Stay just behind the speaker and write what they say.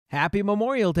Happy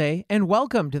Memorial Day, and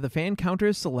welcome to the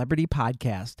Fancounters Celebrity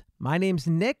Podcast. My name's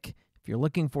Nick. If you're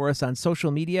looking for us on social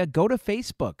media, go to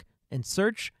Facebook and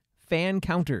search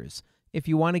Fancounters. If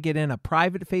you want to get in a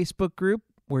private Facebook group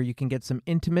where you can get some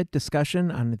intimate discussion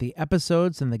on the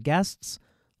episodes and the guests,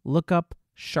 look up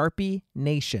Sharpie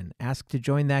Nation. Ask to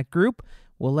join that group.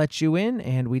 We'll let you in,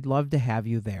 and we'd love to have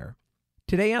you there.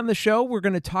 Today on the show, we're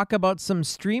going to talk about some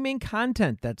streaming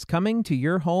content that's coming to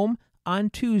your home on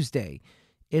Tuesday.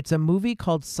 It's a movie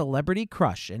called Celebrity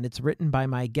Crush, and it's written by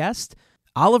my guest,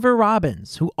 Oliver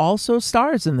Robbins, who also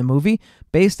stars in the movie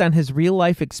based on his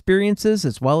real-life experiences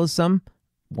as well as some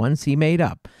ones he made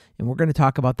up. And we're going to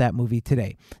talk about that movie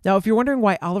today. Now, if you're wondering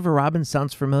why Oliver Robbins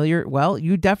sounds familiar, well,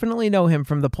 you definitely know him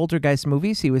from the Poltergeist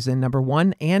movies. He was in number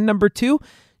 1 and number 2.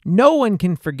 No one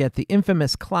can forget the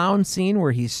infamous clown scene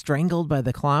where he's strangled by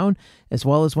the clown, as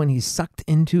well as when he's sucked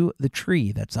into the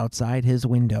tree that's outside his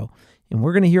window. And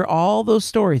we're going to hear all those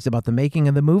stories about the making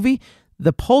of the movie,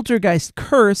 the Poltergeist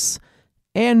curse,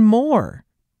 and more.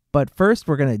 But first,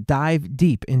 we're going to dive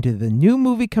deep into the new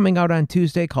movie coming out on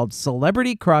Tuesday called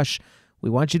Celebrity Crush. We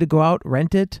want you to go out,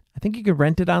 rent it. I think you could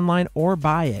rent it online or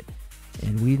buy it.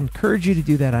 And we encourage you to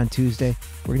do that on Tuesday.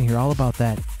 We're going to hear all about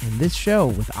that. And this show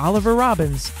with Oliver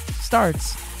Robbins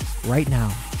starts right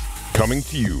now. Coming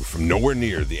to you from nowhere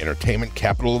near the entertainment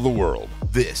capital of the world,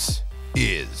 this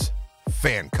is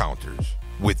Fancounters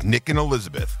with Nick and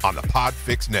Elizabeth on the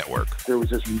Podfix Network. There was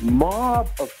this mob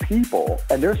of people,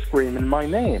 and they're screaming my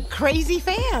name. Crazy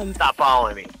fans. Stop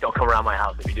following me. Don't come around my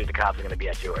house. If you do, the cops are going to be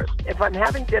at yours. If I'm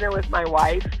having dinner with my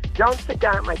wife, don't sit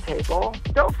down at my table.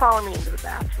 Don't follow me into the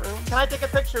bathroom. Can I take a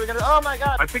picture? We're going to, oh my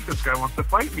God. I think this guy wants to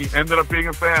fight me. Ended up being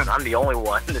a fan. I'm the only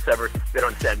one that's ever been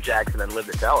on Sam Jackson and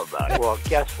lived to tell about it. Well,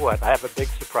 guess what? I have a big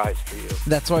surprise for you.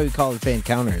 That's why we call it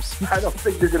Fancounters. I don't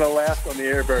think you're going to last on the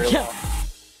air very long.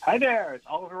 Hi there, it's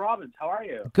Oliver Robbins. How are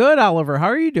you? Good, Oliver. How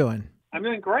are you doing? I'm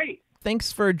doing great.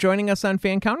 Thanks for joining us on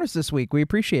Fancounters this week. We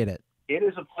appreciate it. It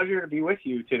is a pleasure to be with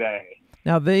you today.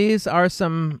 Now, these are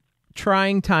some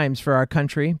trying times for our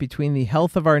country between the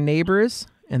health of our neighbors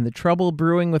and the trouble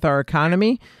brewing with our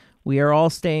economy. We are all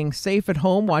staying safe at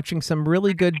home, watching some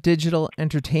really good digital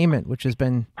entertainment, which has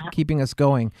been keeping us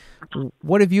going.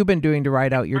 What have you been doing to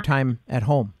ride out your time at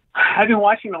home? I've been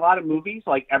watching a lot of movies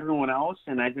like everyone else,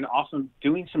 and I've been also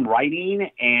doing some writing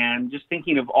and just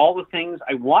thinking of all the things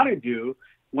I want to do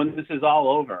when this is all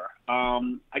over.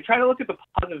 I try to look at the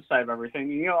positive side of everything.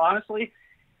 You know, honestly,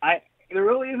 there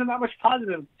really isn't that much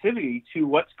positivity to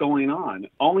what's going on.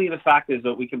 Only the fact is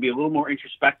that we can be a little more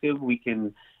introspective. We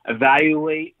can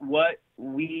evaluate what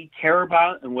we care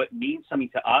about and what means something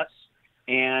to us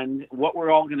and what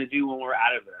we're all going to do when we're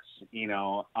out of this, you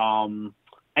know.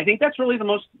 I think that's really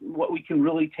what we can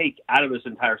really take out of this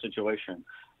entire situation,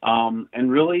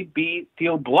 and really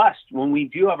feel blessed when we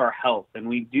do have our health and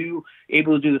we do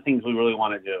able to do the things we really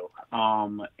want to do.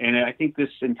 And I think this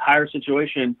entire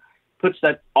situation puts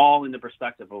that all into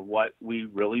perspective of what we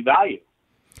really value.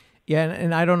 Yeah,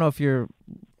 and I don't know if you're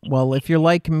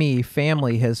like me,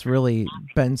 family has really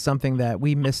been something that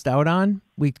we missed out on.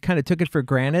 We kind of took it for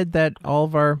granted that all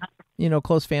of our,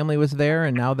 close family was there,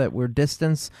 and now that we're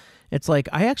distanced, it's like,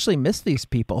 I actually miss these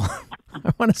people.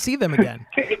 I want to see them again.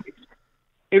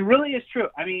 It really is true.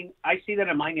 I mean, I see that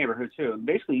in my neighborhood too.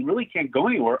 Basically, you really can't go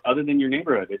anywhere other than your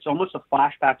neighborhood. It's almost a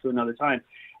flashback to another time.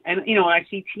 And, I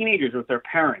see teenagers with their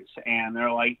parents, and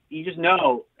they're like, you just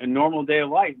know, a normal day of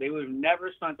life, they would have never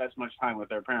spent that much time with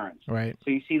their parents. Right.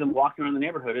 So you see them walking around the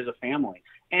neighborhood as a family.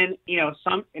 And,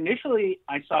 initially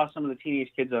I saw some of the teenage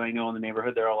kids that I know in the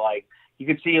neighborhood, they're like, you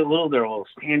could see they're a little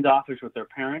standoffish with their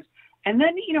parents. And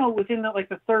then, within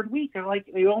the third week,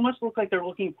 they almost look like they're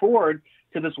looking forward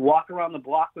to this walk around the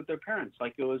block with their parents.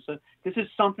 Like this is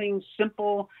something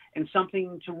simple and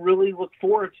something to really look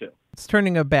forward to. It's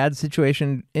turning a bad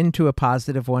situation into a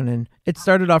positive one. And it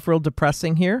started off real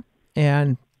depressing here.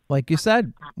 And like you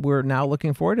said, we're now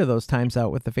looking forward to those times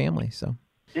out with the family. So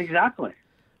exactly.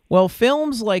 Well,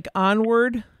 films like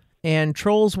Onward and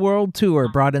Trolls World Tour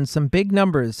brought in some big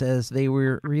numbers as they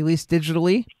were released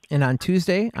digitally. And on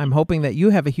Tuesday, I'm hoping that you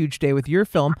have a huge day with your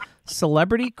film.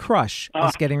 Celebrity Crush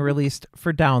is getting released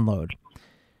for download.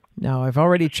 Now, I've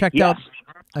already checked out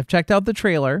the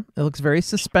trailer. It looks very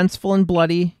suspenseful and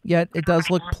bloody, yet it does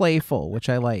look playful, which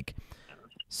I like.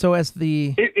 So as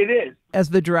the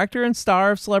director and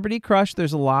star of Celebrity Crush,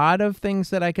 there's a lot of things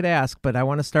that I could ask, but I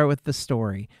want to start with the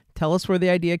story. Tell us where the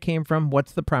idea came from.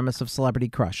 What's the premise of Celebrity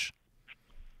Crush?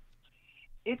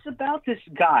 It's about this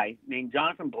guy named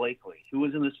Jonathan Blakely who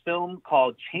was in this film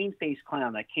called Chain-Faced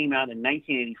Clown that came out in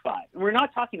 1985. And we're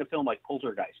not talking a film like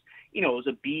Poltergeist. It was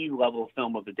a B-level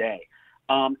film of the day.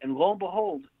 And lo and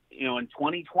behold, in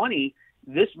 2020,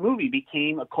 this movie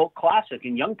became a cult classic,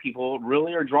 and young people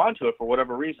really are drawn to it for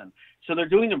whatever reason. So they're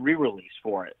doing a re-release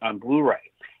for it on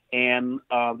Blu-ray. And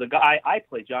the guy I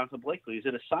play, Jonathan Blakely, is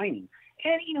at a signing.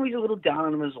 And, he's a little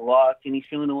down on his luck, and he's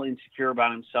feeling a little insecure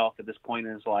about himself at this point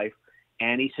in his life.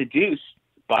 And he's seduced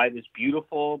by this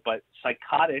beautiful but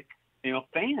psychotic,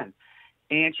 fan.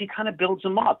 And she kind of builds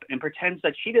him up and pretends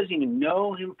that she doesn't even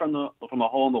know him from a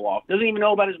hole in the wall, doesn't even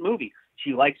know about his movie.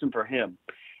 She likes him for him.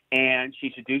 And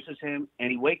she seduces him,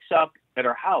 and he wakes up at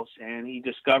her house, and he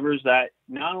discovers that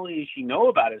not only does she know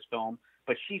about his film,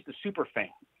 but she's the super fan.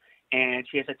 And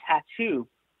she has a tattoo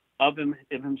of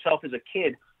himself as a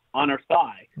kid on her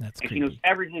thigh. That's and creepy. She knows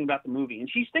everything about the movie. And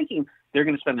she's thinking they're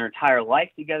going to spend their entire life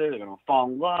together. They're going to fall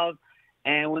in love.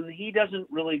 And when he doesn't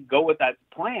really go with that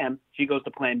plan, she goes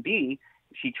to plan B.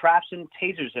 She traps him,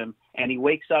 tasers him, and he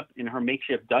wakes up in her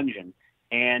makeshift dungeon.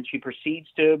 And she proceeds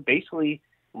to basically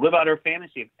live out her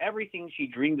fantasy of everything she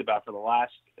dreamed about for the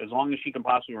last, as long as she can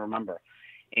possibly remember.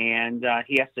 And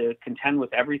he has to contend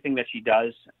with everything that she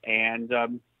does and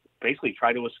basically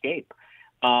try to escape.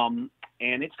 And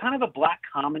it's kind of a black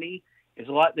comedy.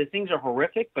 The things are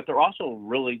horrific, but they're also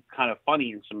really kind of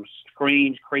funny in some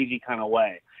strange, crazy kind of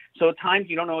way. So at times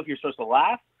you don't know if you're supposed to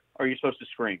laugh or you're supposed to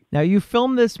scream. Now, you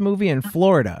filmed this movie in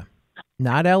Florida,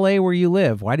 not L.A. where you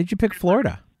live. Why did you pick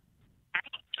Florida?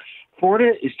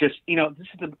 Florida is just, this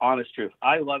is the honest truth.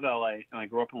 I love L.A. and I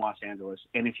grew up in Los Angeles.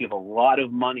 And if you have a lot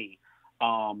of money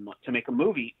to make a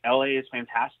movie, L.A. is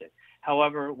fantastic.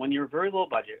 However, when you're very low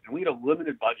budget, and we had a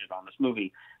limited budget on this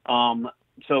movie,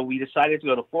 so we decided to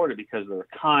go to Florida because they're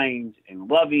kind and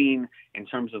loving in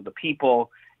terms of the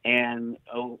people. And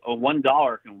a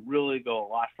 $1 can really go a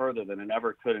lot further than it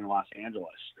ever could in Los Angeles.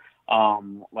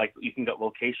 Like you can get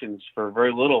locations for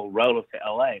very little relative to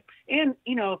LA. And,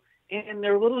 and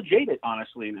they're a little jaded,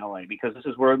 honestly, in LA because this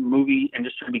is where the movie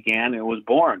industry began and it was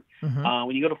born. Mm-hmm.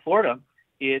 When you go to Florida,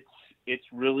 it's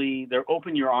really, they're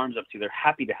open your arms up to you. They're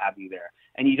happy to have you there.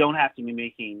 And you don't have to be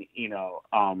making,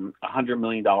 $100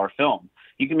 million film.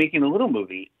 You can make a little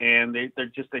movie, and they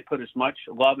put as much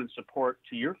love and support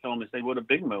to your film as they would a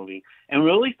big movie, and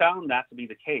really found that to be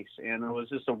the case. And it was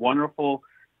just a wonderful,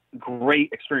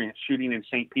 great experience shooting in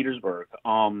St. Petersburg.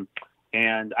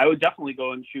 And I would definitely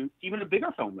go and shoot even a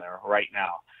bigger film there right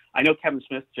now. I know Kevin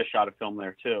Smith just shot a film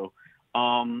there too.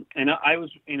 And I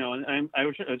was,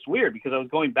 it's weird because I was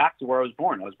going back to where I was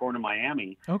born. I was born in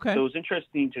Miami. Okay. So it was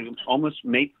interesting to almost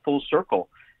make full circle,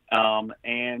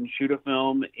 and shoot a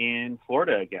film in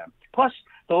Florida again. Plus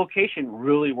the location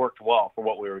really worked well for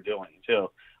what we were doing too.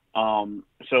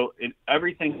 So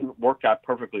everything worked out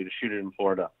perfectly to shoot it in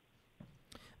Florida.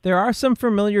 There are some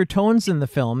familiar tones in the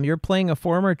film. You're playing a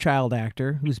former child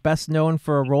actor who's best known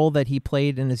for a role that he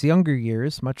played in his younger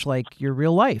years, much like your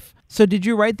real life. So did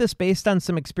you write this based on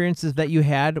some experiences that you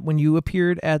had when you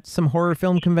appeared at some horror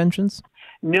film conventions?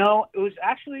 No, it was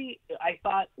actually, I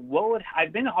thought,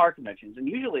 I've been to horror conventions, and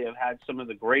usually I've had some of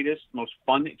the greatest, most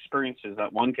fun experiences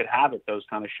that one could have at those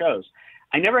kind of shows.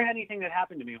 I never had anything that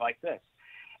happened to me like this.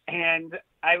 And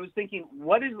I was thinking,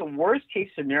 what is the worst case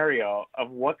scenario of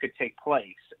what could take place?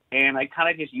 And I kind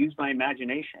of just used my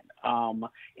imagination.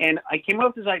 And I came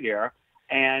up with this idea,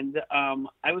 and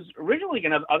I was originally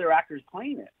going to have other actors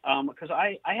playing it because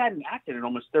I hadn't acted in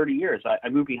almost 30 years. I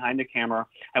moved behind the camera.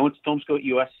 I went to film school at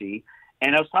USC,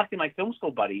 and I was talking to my film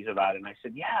school buddies about it. And I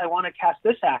said, yeah, I want to cast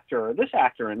this actor or this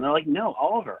actor. And they're like, no,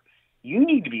 Oliver, you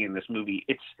need to be in this movie.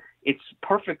 It's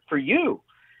perfect for you.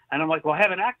 And I'm like, well, I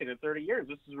haven't acted in 30 years.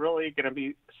 This is really going to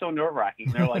be so nerve-wracking.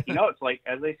 And they're like, it's like,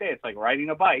 as they say, it's like riding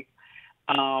a bike.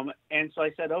 And so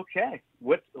I said, okay,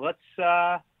 let's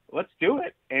do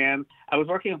it. And I was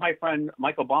working with my friend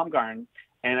Michael Baumgarten,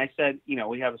 and I said,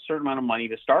 we have a certain amount of money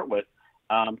to start with.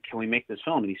 Can we make this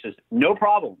film? And he says, no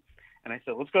problem. And I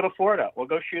said, let's go to Florida. We'll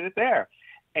go shoot it there.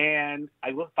 And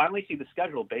I will finally see the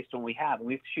schedule based on what we have. And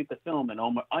we have to shoot the film in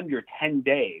under 10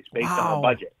 days based on our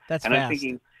budget. That's and fast. I'm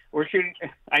thinking, we're shooting.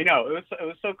 I know it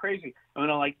was so crazy. And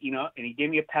I'm like, and he gave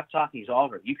me a pep talk. He's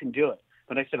Oliver, you can do it.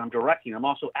 But I said, I'm directing. I'm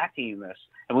also acting in this,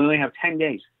 and we only have 10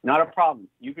 days. Not a problem.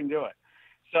 You can do it.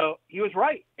 So he was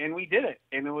right, and we did it,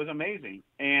 and it was amazing.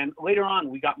 And later on,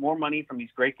 we got more money from these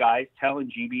great guys, Tel and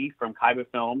GB from Kaiba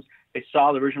Films. They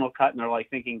saw the original cut, and they're like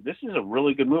thinking, this is a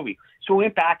really good movie. So we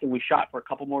went back and we shot for a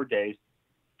couple more days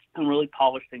and really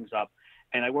polished things up.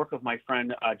 And I work with my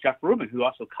friend Jeff Rubin, who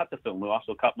also cut the film, who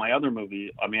also cut my other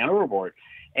movie, A Man Overboard.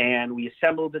 And we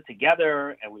assembled it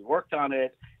together, and we worked on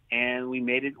it, and we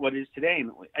made it what it is today.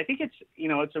 And I think it's,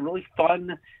 it's a really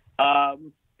fun,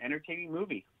 entertaining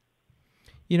movie.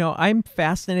 I'm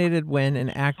fascinated when an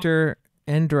actor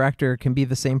and director can be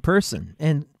the same person.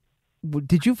 And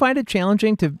Did you find it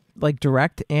challenging to like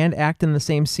direct and act in the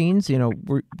same scenes?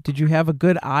 Did you have a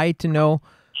good eye to know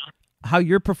how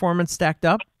your performance stacked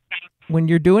up when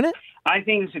you're doing it? I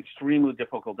think it's extremely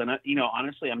difficult. And,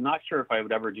 honestly, I'm not sure if I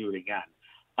would ever do it again.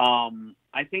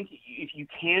 I think if you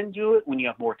can do it when you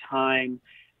have more time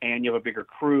and you have a bigger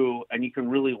crew and you can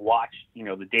really watch,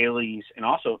 the dailies, and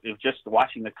also if just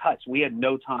watching the cuts, we had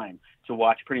no time to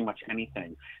watch pretty much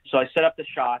anything. So I set up the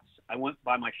shots. I went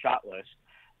by my shot list.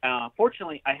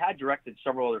 Fortunately, I had directed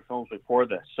several other films before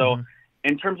this. So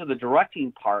in terms of the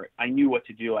directing part, I knew what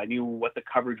to do. I knew what the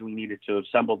coverage we needed to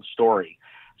assemble the story.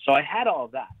 So I had all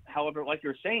of that. However, like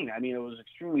you're saying, it was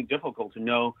extremely difficult to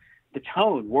know the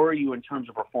tone. Where are you in terms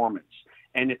of performance?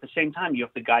 And at the same time, you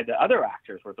have to guide the other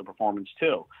actors with the performance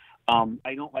too.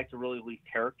 I don't like to really lead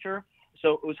character.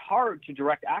 So it was hard to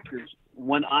direct actors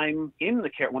when I'm the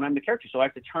character. So I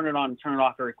have to turn it on and turn it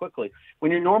off very quickly.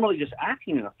 When you're normally just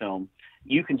acting in a film,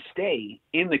 you can stay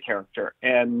in the character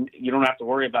and you don't have to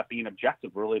worry about being objective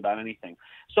really about anything.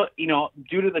 So,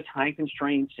 due to the time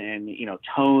constraints and,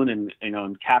 tone and,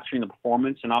 and capturing the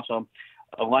performance and also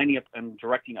lining up and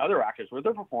directing other actors with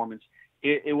their performance,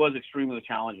 it was extremely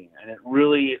challenging. And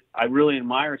I really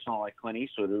admire someone like Clint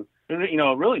Eastwood who,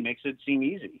 really makes it seem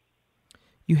easy.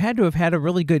 You had to have had a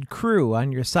really good crew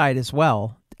on your side as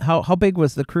well. How big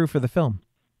was the crew for the film?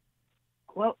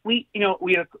 Well, we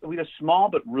had a small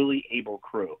but really able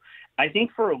crew. I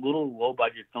think for a little low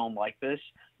budget film like this,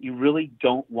 you really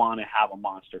don't want to have a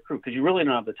monster crew because you really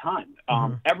don't have the time.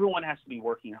 Everyone has to be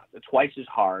working twice as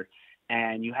hard,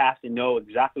 and you have to know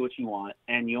exactly what you want,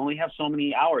 and you only have so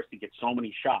many hours to get so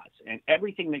many shots, and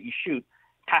everything that you shoot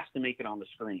has to make it on the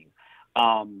screen.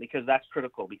 Because that's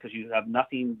critical, because you have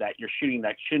nothing that you're shooting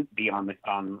that shouldn't be on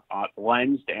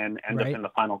lens and end up in the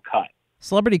final cut.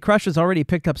 Celebrity Crush has already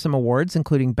picked up some awards,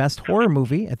 including Best Horror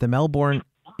Movie at the Melbourne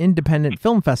Independent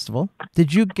Film Festival.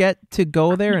 Did you get to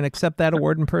go there and accept that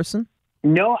award in person?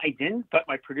 No, I didn't, but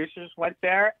my producers went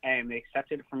there and they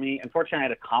accepted it for me. Unfortunately, I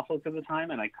had a conflict at the time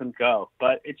and I couldn't go,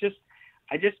 but it's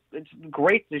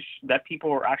great that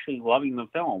people are actually loving the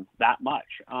film that much.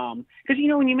 Because,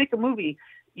 when you make a movie,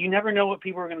 you never know what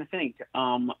people are going to think.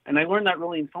 And I learned that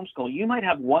really in film school. You might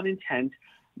have one intent,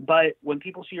 but when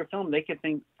people see your film, they could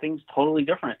think things totally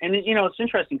different. And, it's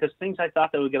interesting because things I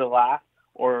thought that would get a laugh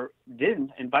or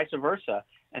didn't, and vice versa.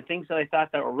 And things that I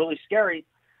thought that were really scary,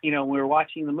 when we were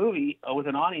watching the movie with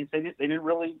an audience, they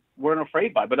weren't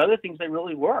afraid by, but other things they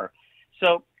really were.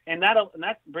 So, and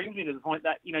that brings me to the point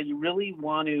that, you really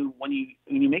want to, when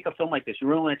you make a film like this, you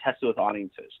really want to test it with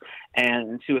audiences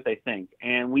and see what they think.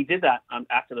 And we did that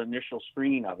after the initial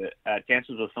screening of it at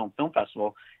Dances with Film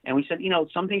Festival. And we said,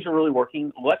 some things are really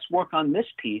working. Let's work on this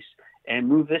piece and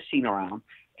move this scene around.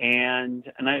 And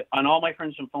all my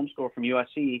friends from film school from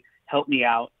USC helped me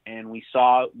out, and we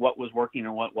saw what was working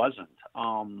and what wasn't.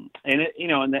 And it,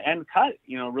 in the end cut,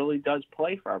 really does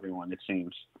play for everyone, it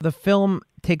seems. The film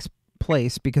takes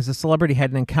place because a celebrity had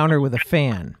an encounter with a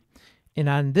fan. And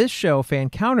on this show,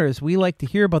 Fancounters, we like to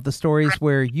hear about the stories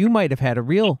where you might have had a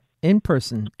real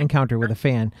in-person encounter with a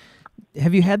fan.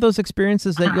 Have you had those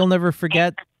experiences that you'll never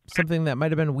forget? Something that might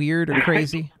have been weird or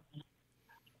crazy?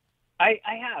 I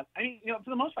have. For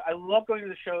the most part, I love going to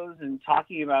the shows and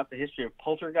talking about the history of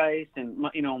Poltergeist and,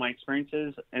 my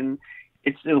experiences. And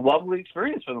it's a lovely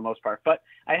experience for the most part. But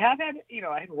I have had,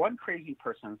 I had one crazy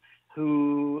person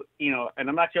who, and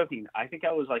I'm not joking, I think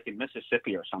I was like in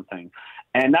Mississippi or something.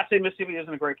 And not saying Mississippi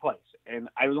isn't a great place. And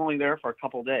I was only there for a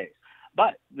couple of days.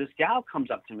 But this gal comes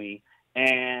up to me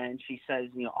and she says,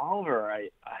 Oliver,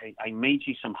 I made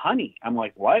you some honey. I'm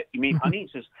like, what? You made honey?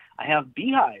 She says, I have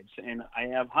beehives and I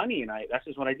have honey, and that's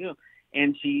just what I do.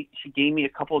 And she gave me a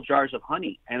couple of jars of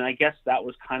honey. And I guess that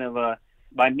was kind of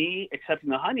by me accepting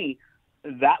the honey,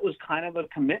 that was kind of a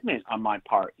commitment on my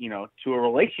part, to a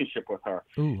relationship with her.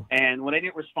 Ooh. And when I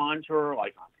didn't respond to her,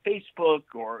 like on Facebook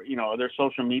or, other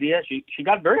social media, she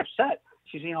got very upset.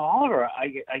 She said, Oliver,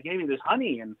 I gave you this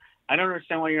honey and I don't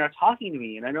understand why you're not talking to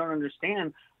me. And I don't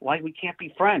understand why we can't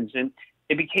be friends. And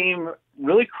it became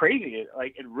really crazy,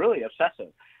 like it really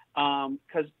obsessive.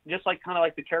 Because just kind of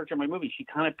like the character in my movie, she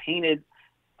kind of painted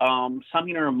something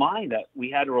in her mind that we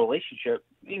had a relationship,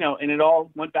 and it all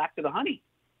went back to the honey.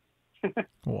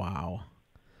 Wow.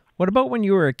 What about when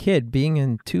you were a kid, being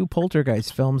in 2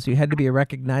 Poltergeist films? You had to be a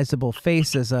recognizable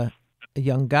face as a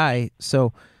young guy.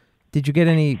 So did you get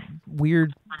any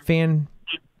weird fan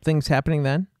things happening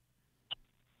then?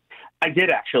 I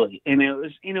did, actually. And it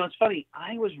was, it's funny.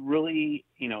 I was really,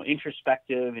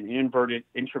 introspective and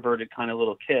introverted kind of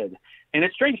little kid. And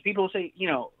it's strange. People say,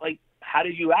 how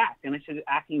did you act? And I said,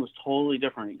 acting was totally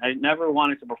different. I never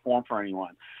wanted to perform for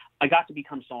anyone. I got to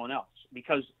become someone else.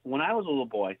 Because when I was a little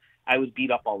boy, I was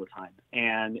beat up all the time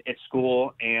and at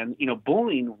school, and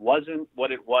bullying wasn't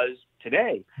what it was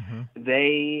today. Mm-hmm.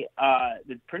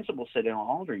 The principal said,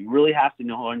 Oliver, you really have to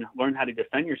learn how to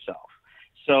defend yourself.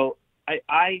 So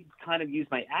I kind of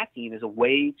used my acting as a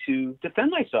way to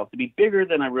defend myself, to be bigger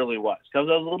than I really was, because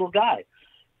I was a little guy.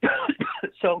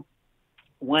 So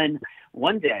when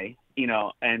one day,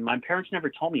 and my parents never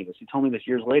told me this, he told me this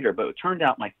years later, but it turned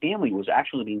out my family was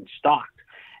actually being stalked.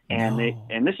 And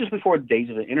this is before the days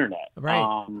of the internet.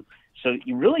 Right. So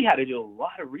you really had to do a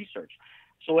lot of research.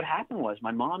 So what happened was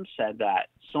my mom said that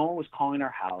someone was calling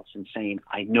our house and saying,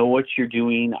 I know what you're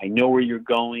doing. I know where you're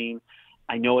going.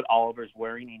 I know what Oliver's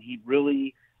wearing. And he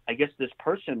really, I guess this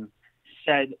person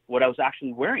said what I was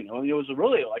actually wearing. I mean, it was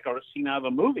really like a scene out of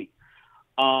a movie.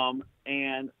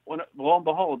 And lo and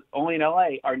behold, only in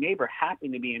LA, our neighbor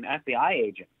happened to be an FBI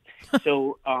agent.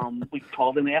 So we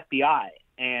called in the FBI.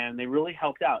 And they really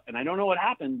helped out. And I don't know what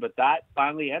happened, but that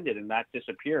finally ended and that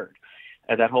disappeared,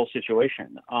 that whole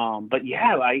situation. But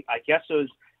yeah, I guess it was,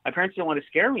 my parents didn't want to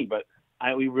scare me, but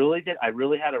we really did. I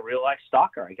really had a real life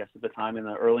stalker, I guess, at the time in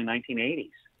the early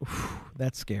 1980s. Oof,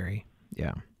 that's scary.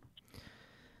 Yeah.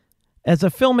 As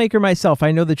a filmmaker myself,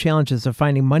 I know the challenges of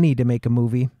finding money to make a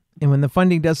movie. And when the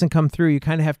funding doesn't come through, you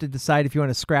kind of have to decide if you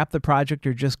want to scrap the project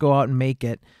or just go out and make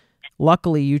it.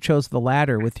 Luckily, you chose the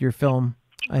latter with your film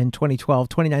in 2012,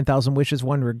 29,000 Wishes,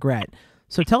 One Regret.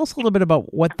 So tell us a little bit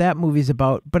about what that movie's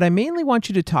about, but I mainly want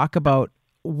you to talk about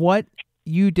what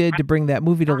you did to bring that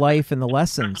movie to life and the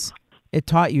lessons it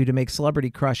taught you to make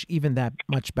Celebrity Crush even that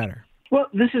much better. Well,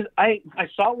 I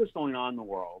saw what was going on in the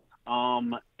world,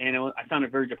 and I found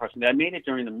it very depressing. I made it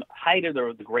during the height of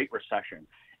the Great Recession,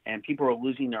 and people were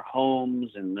losing their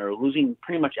homes, and they're losing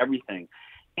pretty much everything.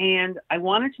 And I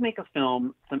wanted to make a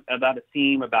film about a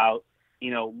theme about,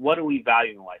 what do we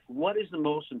value in life? What is the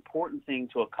most important thing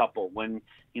to a couple when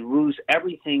you lose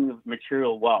everything of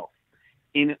material wealth?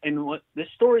 And what this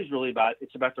story is really about,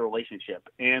 it's about the relationship.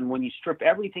 And when you strip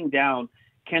everything down,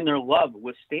 can their love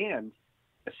withstand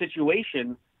a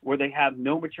situation where they have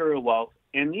no material wealth?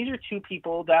 And these are two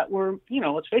people that were,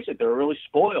 let's face it, they were really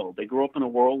spoiled. They grew up in a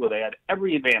world where they had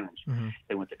every advantage. Mm-hmm.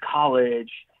 They went to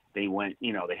college. They went,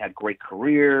 they had great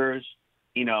careers.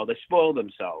 They spoiled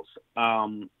themselves.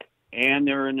 And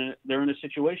they're in a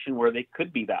situation where they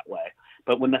could be that way.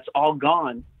 But when that's all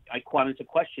gone, I wanted to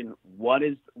question what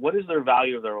is their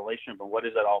value of their relationship and what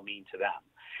does that all mean to them?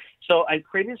 So I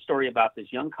created a story about this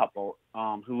young couple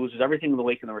who loses everything in the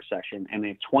wake of the recession, and they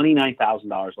have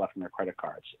 $29,000 left in their credit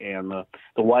cards. And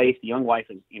the young wife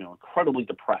is incredibly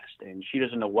depressed, and she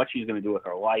doesn't know what she's going to do with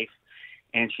her life.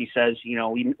 And she says,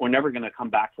 we're never going to come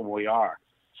back from where we are.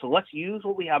 So let's use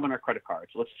what we have on our credit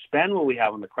cards. Let's spend what we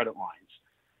have on the credit lines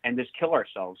and just kill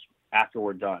ourselves after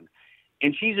we're done.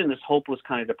 And she's in this hopeless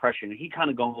kind of depression, and he kind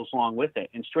of goes along with it.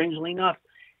 And strangely enough,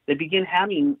 they begin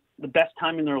having the best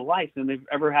time in their life than they've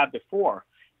ever had before.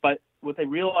 But what they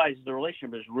realize is the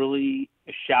relationship is really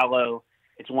shallow,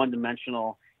 it's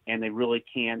one-dimensional, and they really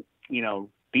can't,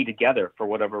 be together for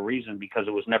whatever reason because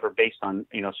it was never based on,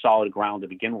 solid ground to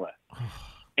begin with.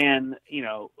 And,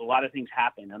 a lot of things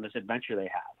happen on this adventure they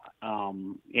have.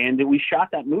 And we shot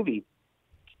that movie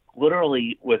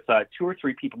literally with 2 or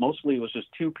 3 people. Mostly it was just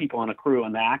 2 people on a crew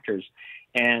and the actors.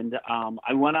 And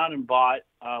I went out and bought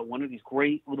one of these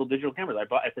great little digital cameras. I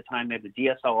bought at the time they had the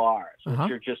DSLRs, which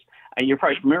are you're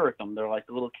probably familiar with them. They're like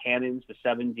the little Canons, the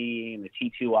 7D and the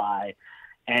T2i,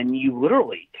 and you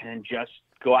literally can just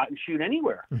go out and shoot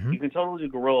anywhere. Mm-hmm. You can totally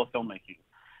do guerrilla filmmaking.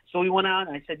 So we went out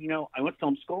and I said, I went to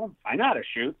film school. I know how to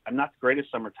shoot. I'm not the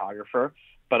greatest cinematographer,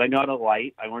 but I know how to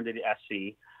light. I learned at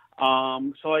SC.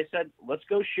 So I said, let's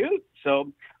go shoot.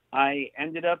 So I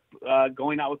ended up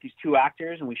going out with these 2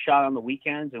 actors, and we shot on the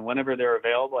weekends. And whenever they're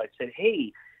available, I said,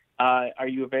 hey, are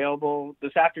you available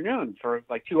this afternoon for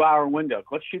like 2-hour window?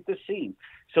 Let's shoot this scene.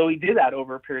 So we did that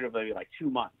over a period of maybe like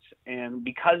 2 months. And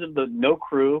because of the no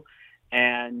crew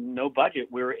and no budget,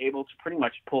 we were able to pretty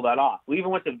much pull that off. We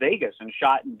even went to Vegas and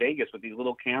shot in Vegas with these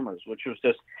little cameras, which was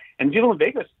just, and people in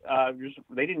Vegas,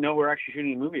 they didn't know we were actually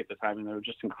shooting a movie at the time, and they were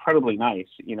just incredibly nice,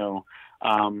 because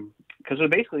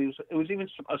it was even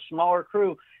a smaller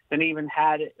crew than even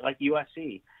had like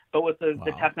USC. But with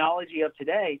the technology of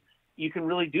today, you can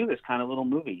really do this kind of little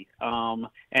movie. And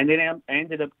then I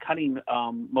ended up cutting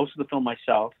most of the film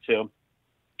myself too.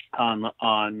 On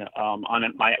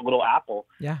my little Apple.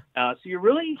 Yeah. So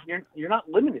you're not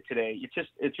limited today.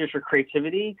 It's just your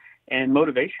creativity and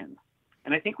motivation.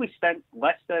 And I think we spent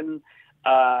less than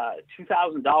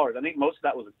 $2,000. I think most of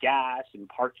that was gas and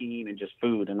parking and just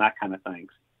food and that kind of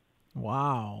things.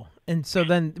 Wow. And so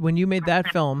then when you made that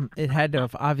film, it had to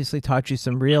have obviously taught you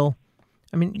some real,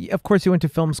 I mean, of course you went to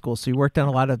film school, so you worked on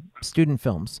a lot of student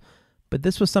films, but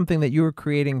this was something that you were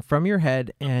creating from your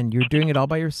head and you're doing it all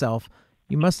by yourself.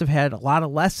 You must have had a lot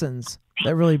of lessons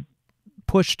that really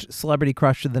pushed Celebrity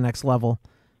Crush to the next level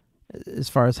as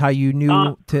far as how you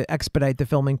knew to expedite the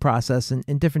filming process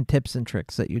and different tips and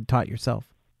tricks that you taught yourself.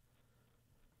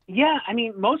 Yeah, I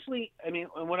mean, mostly,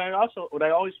 what I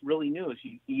always really knew is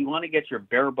you want to get your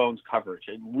bare bones coverage,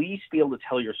 at least be able to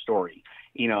tell your story,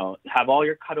 have all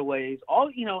your cutaways,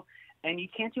 and you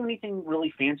can't do anything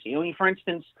really fancy. I mean, for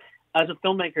instance, as a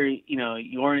filmmaker,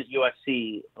 you're at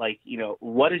USC,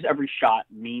 what does every shot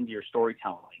mean to your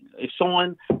storytelling?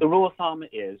 The rule of thumb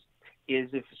is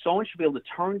if someone should be able to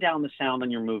turn down the sound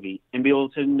on your movie and be able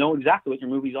to know exactly what your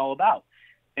movie's all about.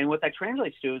 And what that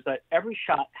translates to is that every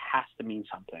shot has to mean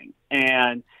something.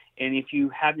 And if you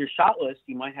have your shot list,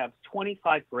 you might have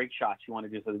 25 great shots you want to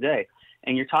do for the day.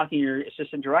 And you're talking to your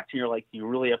assistant director, and you're like, do you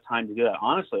really have time to do that?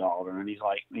 Honestly, Oliver. And he's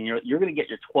like, you're going to get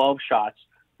your 12 shots,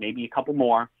 maybe a couple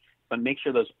more, but make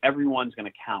sure everyone's going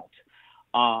to count.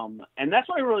 And that's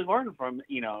what I really learned from,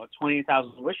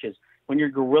 28,000 Wishes. When you're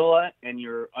guerrilla and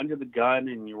you're under the gun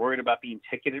and you're worried about being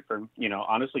ticketed for,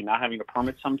 honestly not having a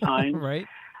permit sometimes. Right.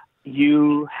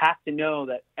 You have to know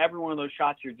that every one of those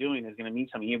shots you're doing is going to mean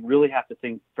something. You really have to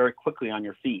think very quickly on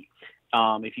your feet.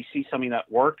 If you see something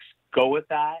that works, go with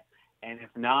that. And if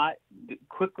not,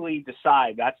 quickly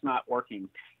decide that's not working.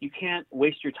 You can't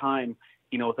waste your time,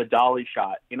 with a dolly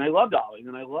shot. And I love dollies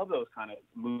and I love those kind of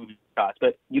movie shots,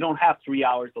 but you don't have 3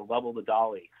 hours to level the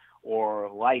dolly or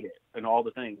light it and all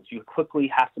the things. You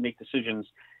quickly have to make decisions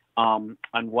on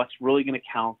what's really going to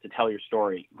count to tell your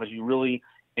story, because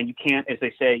and you can't, as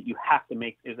they say, you have to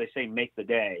make the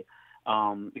day,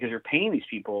 because you're paying these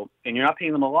people and you're not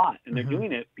paying them a lot. And they're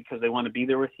doing it because they want to be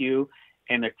there with you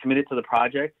and they're committed to the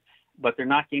project, but they're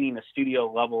not getting a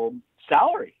studio level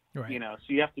salary, right.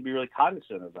 So you have to be really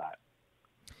cognizant of that.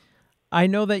 I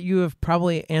know that you have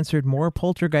probably answered more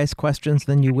Poltergeist questions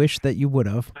than you wish that you would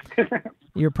have.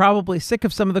 You're probably sick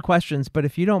of some of the questions, but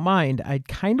if you don't mind, I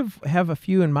kind of have a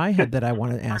few in my head that I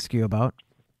want to ask you about.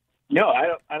 No,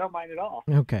 I don't mind at all.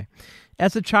 Okay.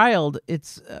 As a child,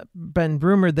 it's been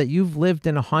rumored that you've lived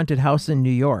in a haunted house in New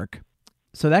York.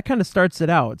 So that kind of starts it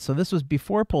out. So this was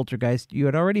before Poltergeist. You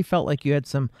had already felt like you had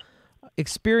some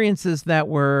experiences that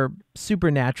were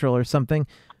supernatural or something.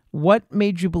 What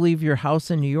made you believe your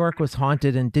house in New York was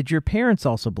haunted, and did your parents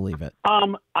also believe it?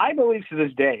 I believe to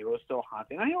this day it was still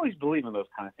haunted. I always believe in those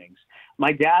kind of things.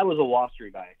 My dad was a Wall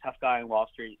Street guy, a tough guy on Wall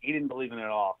Street. He didn't believe in it at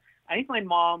all. I think my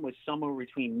mom was somewhere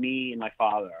between me and my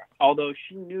father, although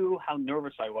she knew how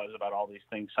nervous I was about all these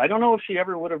things. So I don't know if she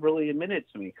ever would have really admitted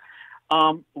to me.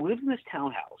 Lived in this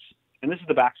townhouse, and this is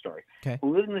the backstory. Okay.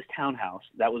 Lived in this townhouse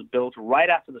that was built right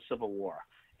after the Civil War,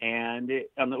 and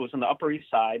it was on the Upper East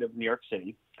Side of New York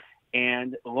City.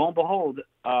 And lo and behold,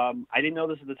 I didn't know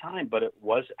this at the time, but it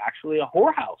was actually a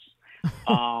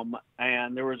whorehouse.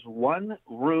 And there was one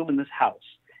room in this house.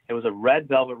 It was a red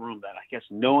velvet room that I guess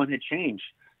no one had changed.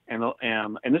 And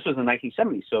this was in the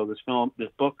 1970s. So this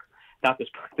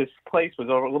place was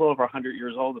a little over 100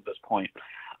 years old at this point.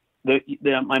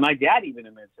 My dad even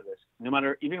admitted to this. Even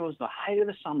if it was the height of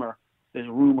the summer, this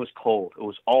room was cold. It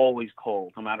was always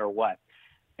cold, no matter what.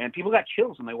 And people got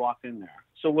chills when they walked in there.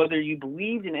 So whether you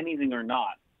believed in anything or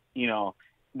not,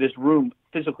 this room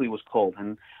physically was cold.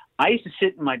 And I used to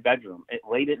sit in my bedroom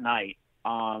late at night,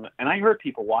 and I heard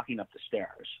people walking up the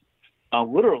stairs.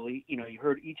 Literally, you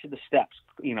heard each of the steps,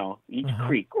 each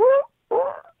creak,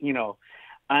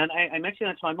 and I mentioned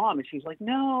that to my mom, and she's like,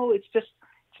 no, it's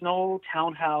an old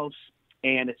townhouse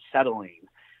and it's settling.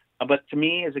 But to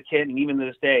me as a kid, and even to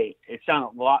this day, it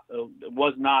sounded a lot, it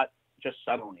was not just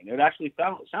settling. It actually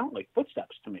sounded like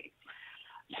footsteps to me.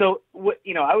 So,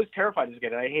 I was terrified as a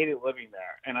kid, and I hated living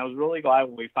there. And I was really glad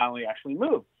when we finally actually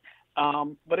moved.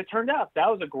 But it turned out that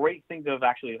was a great thing to have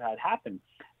actually had happen,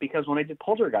 because when I did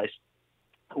Poltergeist,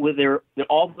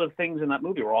 all the things in that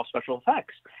movie were all special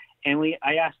effects. And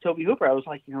I asked Toby Hooper, I was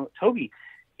like, Toby,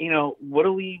 what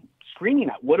are we screaming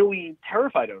at? What are we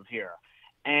terrified of here?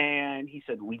 And he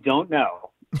said, we don't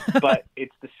know, but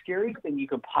it's the scariest thing you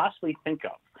could possibly think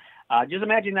of. Just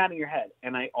imagine that in your head.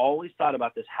 And I always thought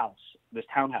about this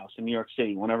townhouse in New York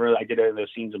City, whenever I did those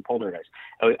scenes in Poltergeist.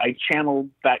 I channeled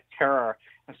that terror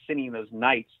of sitting those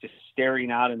nights, just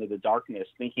staring out into the darkness,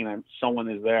 thinking that someone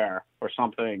is there or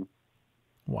something.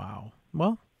 Wow.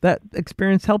 Well, that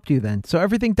experience helped you then. So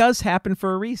everything does happen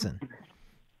for a reason.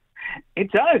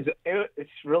 It does. It's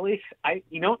really,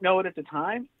 you don't know it at the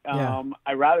time. Yeah.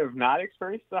 I'd rather have not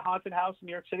experienced the haunted house in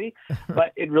New York City,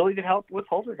 but it really did help with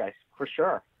Poltergeist, for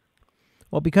sure.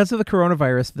 Well, because of the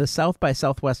coronavirus, the South by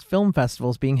Southwest Film Festival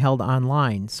is being held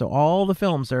online, so all the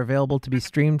films are available to be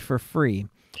streamed for free.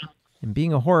 And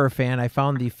being a horror fan, I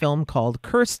found the film called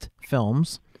Cursed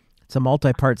Films. It's a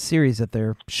multi-part series that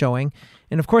they're showing.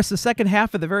 And of course, the second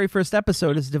half of the very first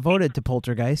episode is devoted to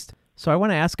Poltergeist. So I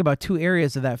want to ask about two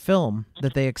areas of that film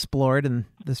that they explored. And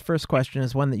this first question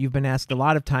is one that you've been asked a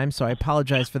lot of times, so I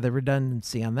apologize for the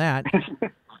redundancy on that.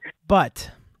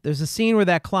 But there's a scene where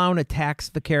that clown attacks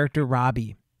the character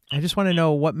Robbie. I just want to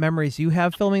know what memories you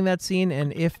have filming that scene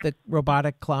and if the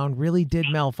robotic clown really did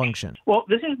malfunction. Well,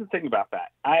 this is the thing about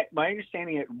that. My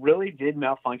understanding, it really did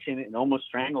malfunction and almost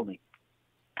strangled me.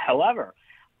 However,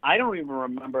 I don't even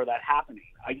remember that happening.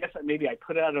 I guess that maybe I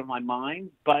put it out of my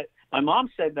mind, but my mom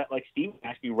said that like Steve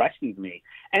actually rescued me.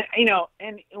 And,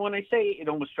 and when I say it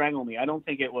almost strangled me, I don't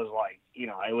think it was like,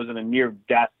 it wasn't a near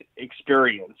death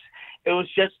experience. It was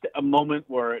just a moment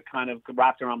where it kind of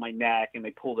wrapped around my neck and they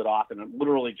pulled it off, and it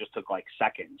literally just took like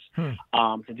seconds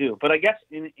to do. But I guess,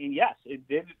 yes, it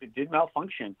did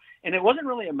malfunction. And it wasn't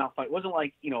really a malfunction. It wasn't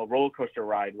like, a roller coaster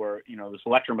ride where, this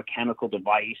electromechanical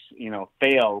device,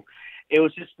 failed. It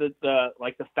was just the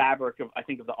fabric of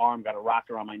the arm got wrapped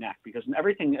around my neck, because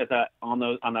everything on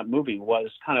that movie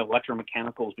was kind of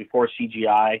electromechanicals before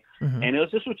CGI. Mm-hmm. And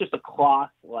this was just a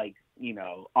cloth,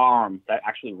 arm that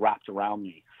actually wrapped around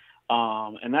me.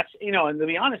 And that's, and to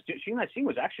be honest, shooting that scene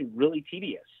was actually really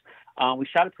tedious. We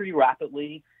shot it pretty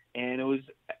rapidly, and it was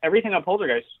everything on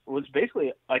Poltergeist was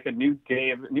basically like a new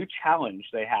challenge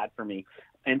they had for me.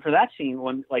 And for that scene,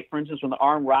 for instance, when the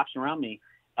arm wraps around me,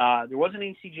 there wasn't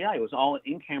any CGI. It was all an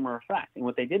in-camera effect. And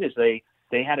what they did is they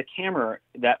had a camera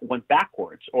that went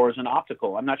backwards, or as an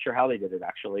optical. I'm not sure how they did it,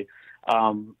 actually.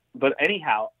 But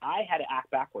anyhow, I had to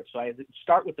act backwards. So I had to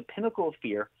start with the pinnacle of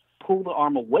fear, pull the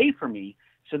arm away from me.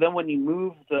 So then when you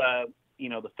move the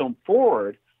film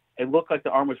forward, it looked like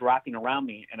the arm was wrapping around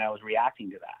me, and I was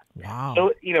reacting to that. Wow.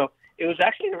 So, it was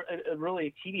actually a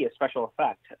really tedious special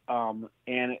effect.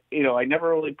 And, I never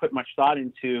really put much thought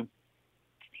into,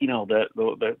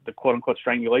 the quote-unquote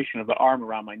strangulation of the arm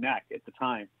around my neck at the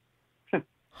time.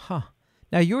 Huh.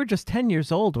 Now, you were just 10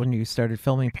 years old when you started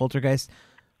filming Poltergeist.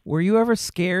 Were you ever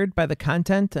scared by the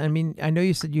content? I mean, I know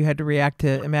you said you had to react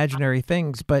to imaginary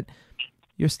things, but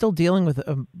you're still dealing with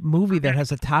a movie that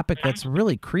has a topic that's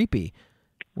really creepy.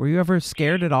 Were you ever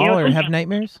scared at all or have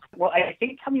nightmares? Well, I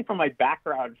think coming from my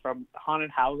background from haunted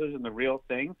houses and the real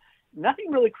thing,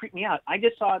 nothing really creeped me out. I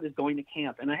just saw it as going to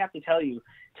camp. And I have to tell you,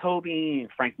 Toby and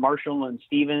Frank Marshall and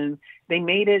Steven, they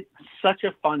made it such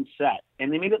a fun set.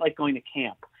 And they made it like going to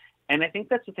camp. And I think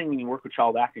that's the thing when you work with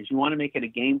child actors. You want to make it a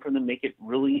game for them, make it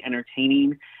really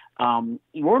entertaining.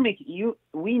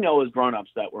 We know as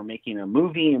grown-ups that we're making a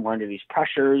movie and we're under these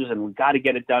pressures and we've got to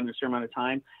get it done in a certain amount of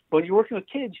time. But when you're working with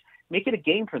kids, make it a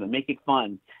game for them, make it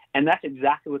fun. And that's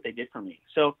exactly what they did for me.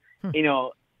 So,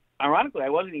 ironically, I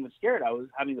wasn't even scared. I was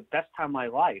having the best time of my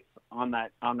life on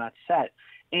that set.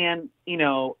 And,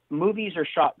 movies are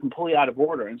shot completely out of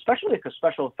order, and especially like a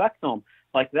special effect film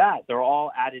like that, they're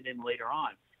all added in later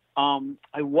on.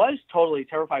 I was totally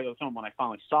terrified of the film when I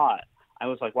finally saw it. I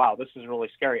was like, wow, this is really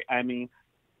scary. I mean,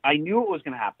 I knew it was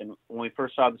going to happen when we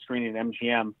first saw the screening at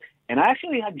MGM. And I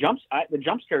actually had the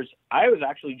jump scares. I was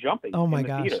actually jumping in the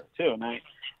theater, too. And I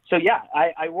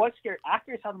was scared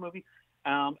after I saw the movie.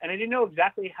 And I didn't know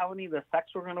exactly how any of the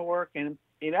effects were going to work. And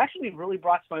it actually really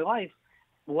brought to my life,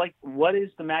 like, what is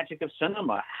the magic of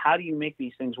cinema? How do you make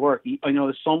these things work?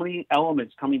 There's so many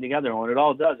elements coming together. And when it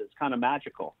all does, it's kind of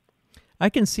magical. I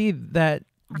can see that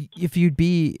if you'd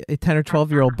be a 10 or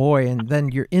 12-year-old boy and then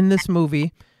you're in this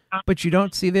movie, but you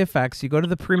don't see the effects, you go to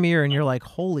the premiere and you're like,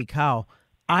 holy cow,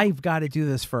 I've got to do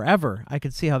this forever. I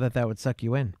could see how that would suck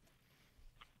you in.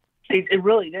 It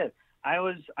really did. I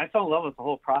fell in love with the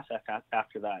whole process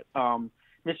after that.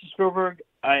 Mr. Spielberg,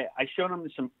 I showed him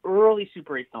some early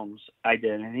Super 8 films I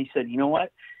did, and he said, you know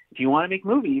what? If you want to make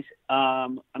movies,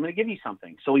 I'm going to give you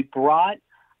something. So he brought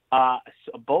a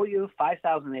Beaulieu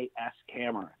 5008S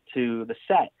camera to the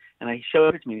set, and I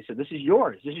showed it to me. He said, this is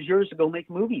yours. This is yours to go make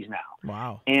movies now.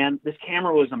 Wow. And this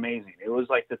camera was amazing. It was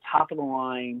like the top of the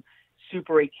line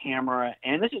Super 8 camera.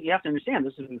 And you have to understand,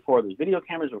 this is before there's video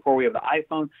cameras, before we have the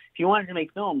iPhone. If you wanted to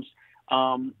make films,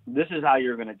 this is how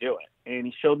you're going to do it. And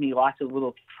he showed me lots of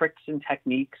little tricks and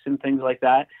techniques and things like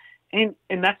that. And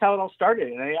that's how it all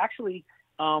started. And I actually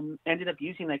ended up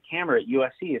using that camera at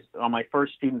USC on my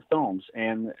first student films.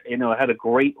 And, it had a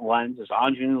great lens, this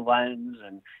Anjou lens,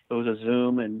 and it was a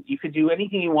zoom, and you could do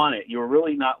anything you wanted. You were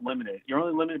really not limited. You're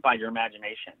only limited by your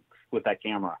imagination with that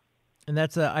camera. And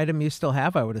that's an item you still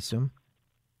have, I would assume.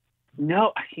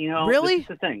 No, Really? This is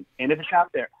the thing. And if it's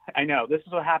out there, I know, this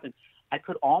is what happened. I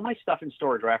put all my stuff in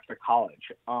storage right after college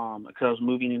because I was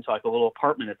moving into like a little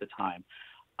apartment at the time.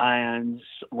 And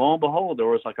lo and behold, there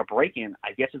was like a break-in,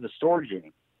 I guess, at the storage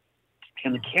unit.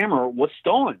 And the camera was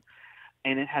stolen.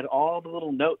 And it had all the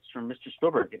little notes from Mr.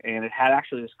 Spielberg. And it had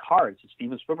actually this card that said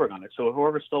Steven Spielberg on it. So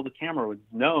whoever stole the camera would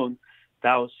have known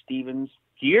that was Steven's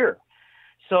gear.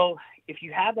 So if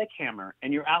you have that camera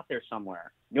and you're out there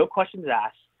somewhere, no questions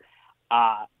asked,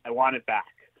 I want it back.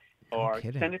 Or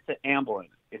send it to Amblin.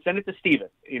 Send it to Steven,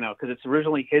 because it's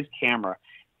originally his camera.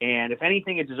 And if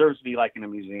anything, it deserves to be like in a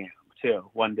museum, too,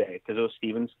 one day, because it was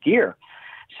Steven's gear.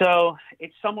 So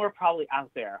it's somewhere probably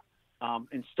out there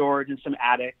in storage in some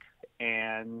attic.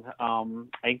 And I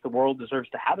think the world deserves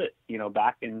to have it,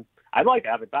 back. And I'd like to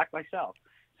have it back myself.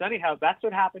 So anyhow, that's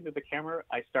what happened with the camera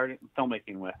I started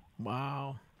filmmaking with.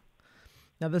 Wow.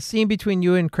 Now, the scene between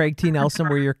you and Craig T. Nelson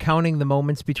where you're counting the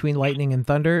moments between lightning and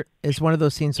thunder is one of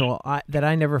those scenes that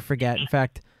I never forget. In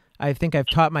fact, I think I've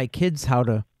taught my kids how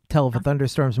to tell if a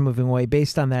thunderstorm's moving away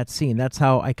based on that scene. That's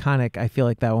how iconic I feel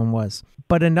like that one was.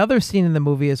 But another scene in the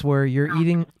movie is where you're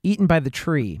eaten by the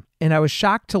tree. And I was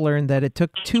shocked to learn that it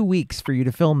took 2 weeks for you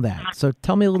to film that. So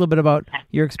tell me a little bit about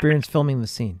your experience filming the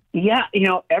scene. Yeah,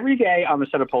 every day on the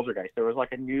set of Poltergeist, there was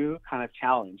like a new kind of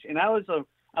challenge. And I was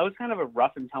kind of a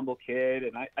rough and tumble kid,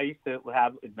 and I used to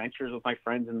have adventures with my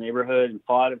friends in the neighborhood and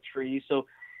fall out of trees. So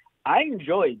I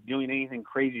enjoyed doing anything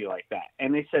crazy like that.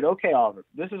 And they said, okay, Oliver,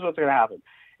 this is what's going to happen.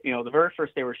 The very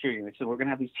first day we're shooting, they said, we're going to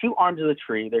have these two arms of the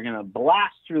tree. They're going to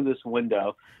blast through this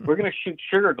window. We're going to shoot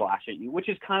sugar glass at you, which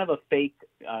is kind of a fake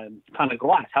kind of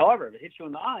glass. However, if it hits you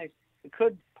in the eyes, it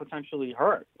could potentially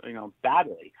hurt,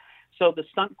 badly. So the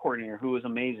stunt coordinator, who was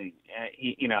amazing,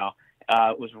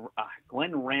 was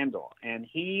Glenn Randall, and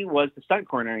he was the stunt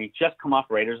coordinator. He'd just come off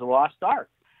Raiders of the Lost Ark.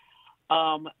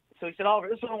 So he said, Oliver,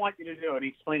 this is what I want you to do. And he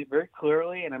explained it very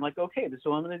clearly. And I'm like, okay, this is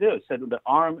what I'm going to do. He said the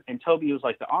arm, and Toby was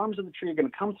like, the arms of the tree are going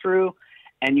to come through,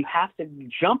 and you have to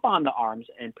jump on the arms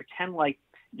and pretend like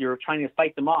you're trying to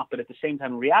fight them off. But at the same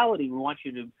time, in reality, we want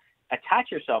you to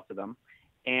attach yourself to them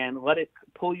and let it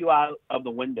pull you out of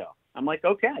the window. I'm like,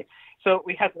 okay. So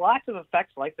we had lots of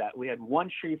effects like that. We had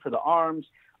one tree for the arms,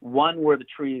 one where the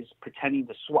tree is pretending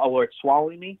to swallow, or it's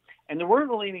swallowing me. And there weren't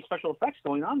really any special effects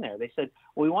going on there. They said,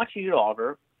 well, we want you to,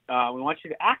 Oliver, we want you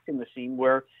to act in the scene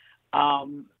where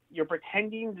you're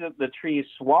pretending that the tree is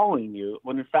swallowing you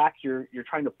when in fact you're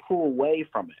trying to pull away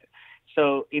from it.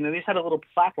 So, they just had a little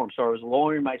platform. So I was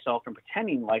lowering myself and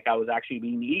pretending like I was actually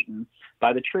being eaten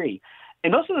by the tree.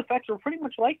 And most of the effects were pretty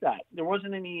much like that. There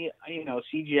wasn't any,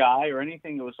 CGI or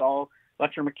anything. It was all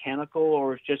electromechanical,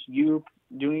 or it's just you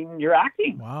doing your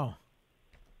acting. Wow.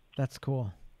 That's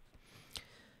cool.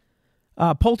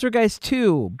 Poltergeist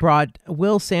 2 brought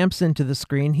Will Sampson to the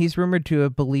screen. He's rumored to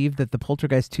have believed that the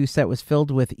Poltergeist 2 set was filled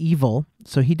with evil,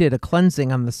 so he did a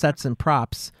cleansing on the sets and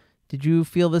props. Did you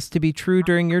feel this to be true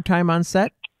during your time on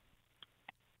set?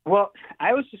 Well,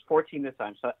 I was just 14 this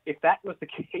time, so if that was the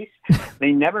case,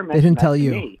 they never mentioned they didn't that tell to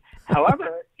you. me.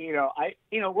 However,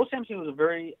 Will Sampson was a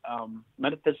very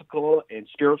metaphysical and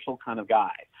spiritual kind of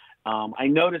guy. I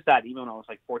noticed that even when I was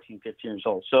like 14, 15 years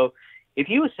old. So if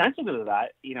he was sensitive to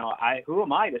that, who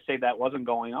am I to say that wasn't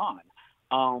going on?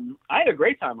 I had a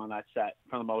great time on that set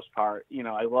for the most part.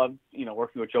 I loved,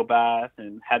 working with Joe Beth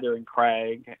and Heather and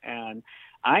Craig, and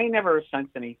I never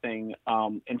sensed anything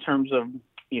in terms of,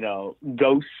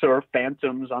 ghosts or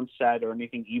phantoms on set or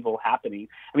anything evil happening.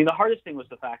 I mean, the hardest thing was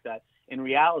the fact that in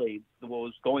reality, what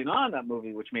was going on in that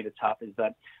movie, which made it tough, is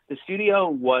that the studio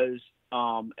was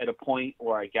at a point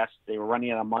where I guess they were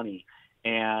running out of money.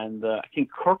 And I think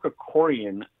Kirk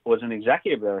Kerkorian was an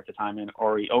executive there at the time,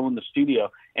 or he owned the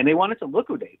studio, and they wanted to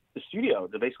liquidate the studio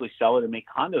to basically sell it and make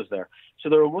condos there. So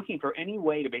they were looking for any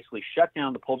way to basically shut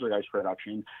down the Poltergeist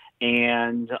production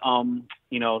and,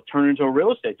 turn it into a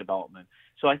real estate development.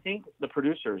 So I think the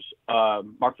producers,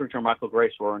 Mark Richter and Michael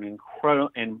Grace,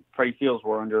 and Freddie Fields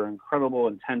were under incredible,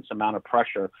 intense amount of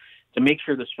pressure to make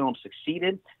sure this film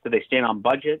succeeded, that they stayed on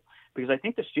budget. Because I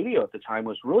think the studio at the time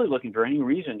was really looking for any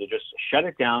reason to just shut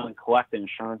it down and collect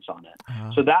insurance on it.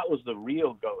 Uh-huh. So that was the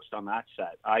real ghost on that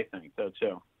set, I think, though,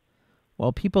 too.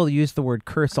 Well, people use the word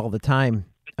curse all the time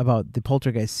about the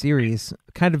Poltergeist series,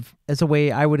 kind of as a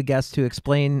way, I would guess, to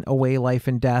explain away life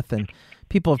and death. And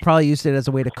people have probably used it as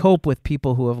a way to cope with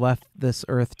people who have left this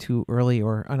earth too early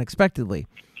or unexpectedly.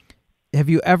 Have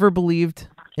you ever believed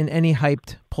in any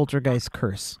hyped Poltergeist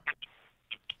curse?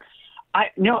 I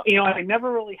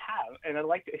never really have, and I'd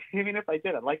like to, even if I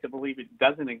did, I'd like to believe it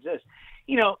doesn't exist.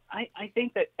 I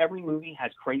think that every movie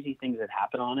has crazy things that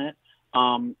happen on it.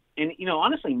 And,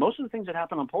 honestly, most of the things that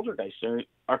happen on Poltergeist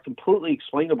are completely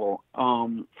explainable.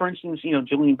 For instance,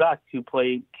 Julian Beck, who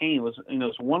played Kane, was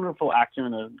a wonderful actor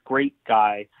and a great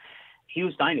guy. He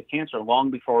was dying of cancer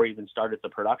long before he even started the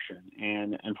production.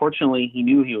 And unfortunately, he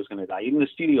knew he was going to die. Even the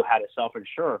studio had to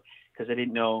self-insure because they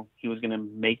didn't know he was going to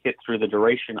make it through the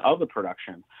duration of the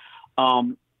production.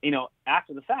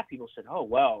 After the fact, people said, oh,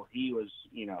 well, he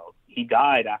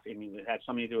died after, it had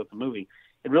something to do with the movie.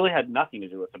 It really had nothing to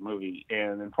do with the movie.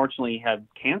 And unfortunately, he had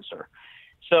cancer.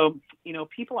 So,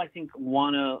 people, I think,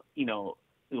 want to,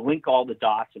 link all the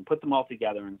dots and put them all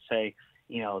together and say,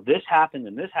 this happened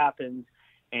and this happened.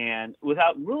 And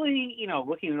without really,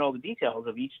 looking at all the details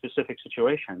of each specific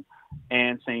situation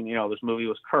and saying, this movie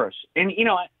was cursed. And,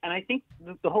 and I think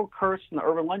the whole curse and the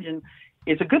urban legend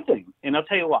is a good thing. And I'll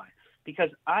tell you why.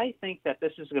 Because I think that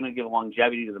this is going to give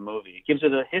longevity to the movie. It gives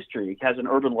it a history. It has an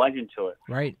urban legend to it.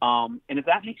 Right. And if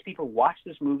that makes people watch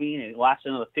this movie and it lasts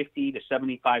another 50 to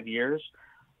 75 years,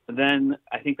 then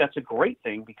I think that's a great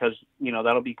thing because,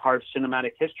 that'll be part of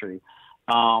cinematic history.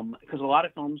 Because a lot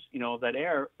of films, that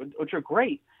air, which are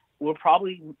great, will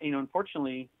probably,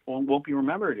 unfortunately, won't be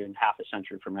remembered in half a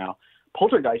century from now.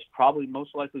 Poltergeist probably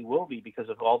most likely will be because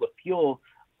of all the fuel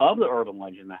of the urban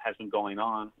legend that has been going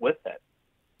on with it.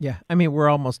 Yeah, we're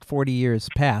almost 40 years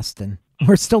past, and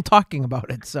we're still talking about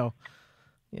it. So,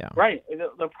 yeah, right.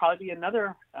 There'll probably be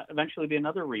eventually be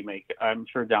another remake. I'm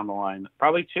sure down the line,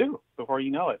 probably 2 before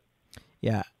you know it.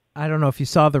 Yeah, I don't know if you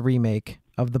saw the remake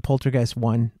of the Poltergeist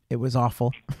 1. It was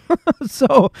awful.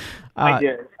 So, I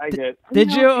did.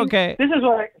 Did you? Okay. This is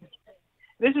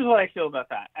what I feel about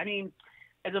that.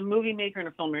 As a movie maker and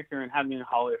a filmmaker, and having been in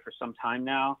Hollywood for some time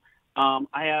now,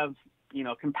 I have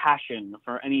compassion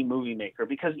for any movie maker,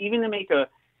 because even to make a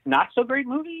not so great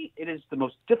movie, it is the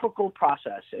most difficult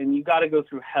process, and you got to go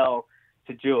through hell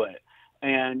to do it.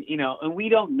 And and we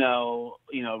don't know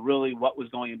really what was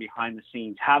going on behind the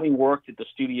scenes. Having worked at the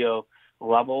studio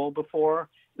level before,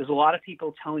 there's a lot of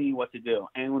people telling you what to do,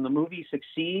 and when the movie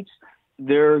succeeds,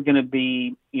 they're going to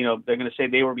be, they're going to say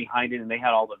they were behind it and they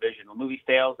had all the vision. When the movie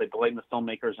fails, they blame the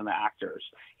filmmakers and the actors.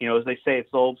 As they say,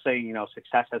 it's the old saying,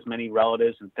 success has many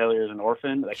relatives and failure is an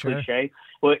orphan, that Sure. cliche.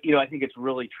 Well, I think it's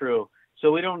really true.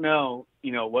 So we don't know,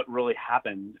 what really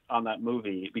happened on that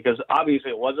movie, because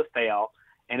obviously it was a fail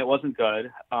and it wasn't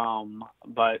good.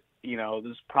 But,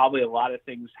 there's probably a lot of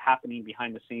things happening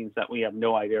behind the scenes that we have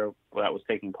no idea that was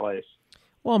taking place.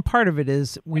 Well, and part of it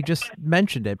is, we just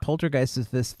mentioned it, Poltergeist is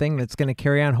this thing that's going to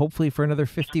carry on hopefully for another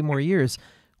 50 more years.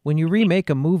 When you remake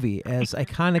a movie as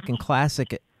iconic and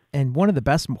classic and one of the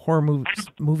best horror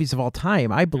movies of all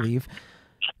time, I believe,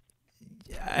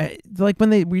 like when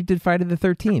they redid Friday the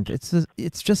 13th,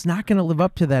 it's just not going to live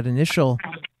up to that initial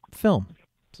film.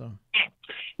 So,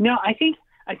 no, I think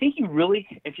you really,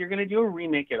 if you're going to do a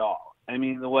remake at all,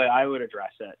 the way I would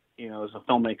address it, as a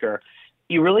filmmaker,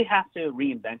 you really have to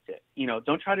reinvent it.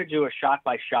 Don't try to do a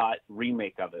shot-by-shot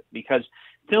remake of it, because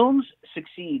films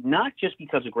succeed not just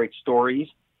because of great stories,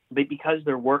 but because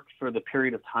they're worked for the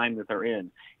period of time that they're in.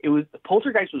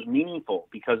 Poltergeist was meaningful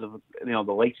because of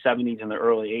the late 70s and the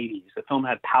early 80s. The film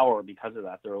had power because of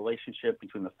that. The relationship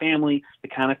between the family, the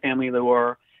kind of family they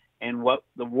were, and what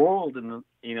the world and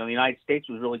the United States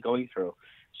was really going through.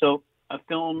 So a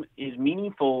film is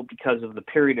meaningful because of the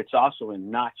period it's also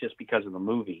in, not just because of the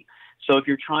movie. So if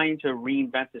you're trying to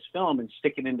reinvent this film and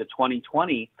stick it into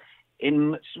 2020,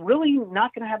 it's really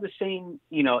not going to have the same,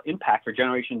 impact for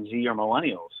Generation Z or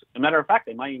millennials. As a matter of fact,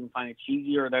 they might even find it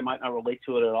cheesy, or they might not relate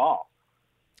to it at all.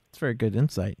 It's very good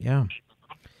insight, yeah.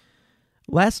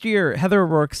 Last year, Heather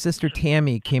O'Rourke's sister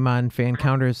Tammy came on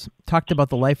Fancounters, talked about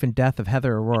the life and death of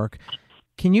Heather O'Rourke.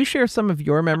 Can you share some of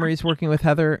your memories working with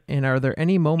Heather, and are there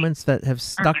any moments that have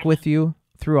stuck with you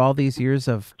through all these years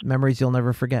of memories you'll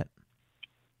never forget?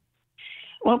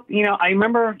 Well, I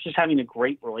remember just having a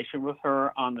great relation with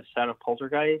her on the set of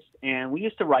Poltergeist, and we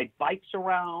used to ride bikes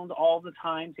around all the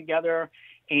time together.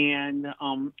 And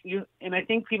I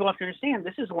think people have to understand,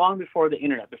 this is long before the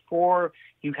internet, before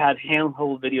you had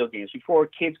handheld video games, before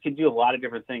kids could do a lot of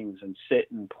different things and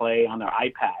sit and play on their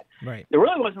iPad. Right. There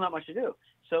really wasn't that much to do.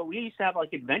 So we used to have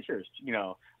adventures,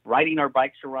 riding our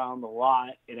bikes around the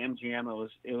lot at MGM.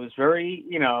 It was very,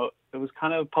 it was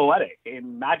kind of poetic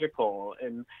and magical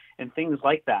and things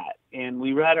like that. And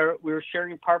we were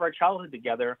sharing part of our childhood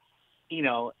together,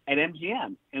 at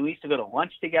MGM. And we used to go to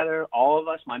lunch together, all of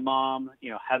us, my mom,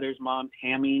 Heather's mom,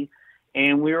 Tammy,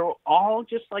 and we were all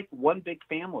just like one big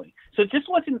family. So it just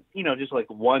wasn't, just like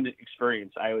one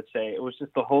experience, I would say. It was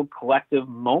just the whole collective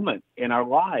moment in our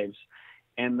lives,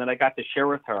 and that I got to share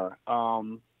with her.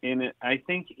 And I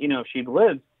think, if she'd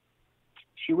lived,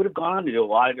 she would have gone on to do a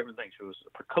lot of different things. She was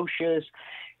precocious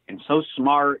and so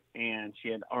smart, and she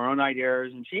had her own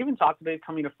ideas, and she even talked about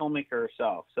becoming a filmmaker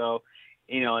herself. So,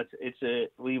 it's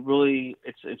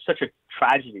such a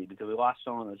tragedy because we lost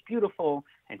someone that was beautiful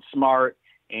and smart,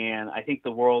 and I think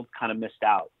the world kind of missed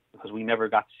out because we never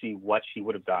got to see what she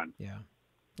would have done. Yeah,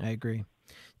 I agree.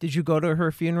 Did you go to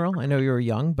her funeral? I know you were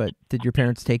young, but did your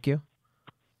parents take you?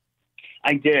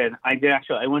 I did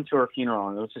actually. I went to her funeral,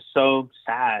 and it was just so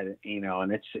sad,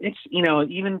 and it's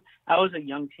even I was a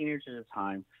young teenager at the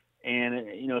time, and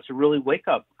it's a really wake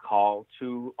up call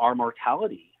to our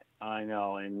mortality. I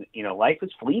know, and life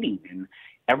is fleeting, and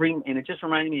it just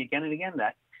reminded me again and again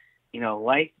that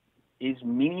life is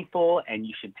meaningful, and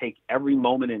you should take every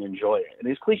moment and enjoy it.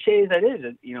 And as cliche as that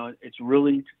is, it's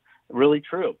really, really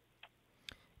true.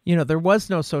 There was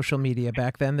no social media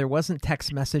back then. There wasn't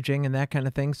text messaging and that kind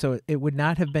of thing. So it would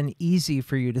not have been easy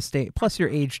for you to stay, plus your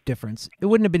age difference. It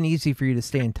wouldn't have been easy for you to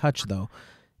stay in touch, though.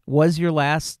 Was your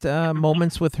last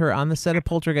moments with her on the set of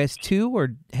Poltergeist 2, or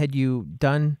had you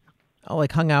done,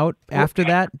 hung out after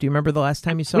that? Do you remember the last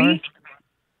time you saw her?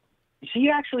 She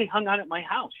actually hung out at my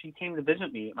house. She came to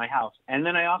visit me at my house. And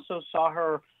then I also saw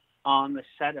her on the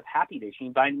set of Happy Days. She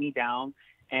invited me down,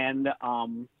 and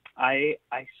I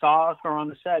saw her on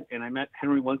the set, and I met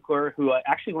Henry Winkler, who I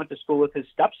actually went to school with his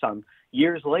stepson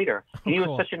years later. And he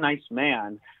was such a nice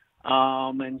man.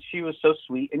 And she was so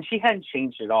sweet, and she hadn't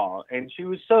changed at all. And she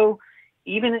was so,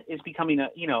 even as becoming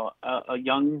a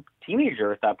young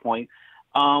teenager at that point,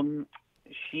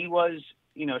 she was,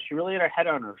 she really had her head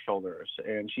on her shoulders,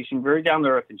 and she seemed very down to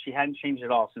earth, and she hadn't changed at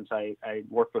all since I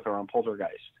worked with her on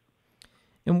Poltergeist.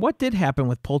 And what did happen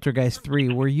with Poltergeist 3?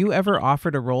 Were you ever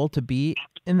offered a role to be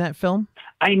in that film?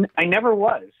 I never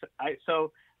was. I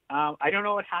don't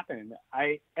know what happened.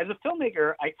 As a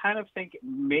filmmaker, I kind of think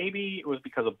maybe it was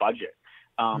because of budget,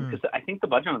 because I think the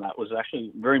budget on that was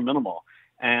actually very minimal.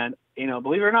 And,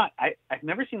 believe it or not, I've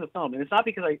never seen the film. And it's not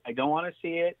because I don't want to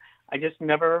see it. I just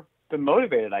never been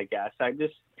motivated, I guess.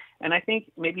 And I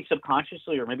think maybe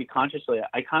subconsciously or maybe consciously,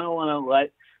 I kind of want to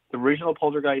let the original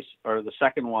Poltergeist or the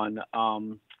second one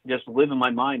just live in my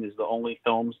mind as the only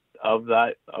films of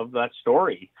that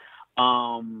story.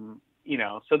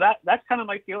 So that's kind of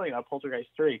my feeling on Poltergeist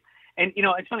 3. And,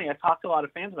 it's funny, I've talked to a lot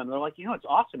of fans of them. They're like, it's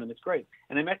awesome and it's great.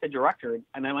 And I met the director,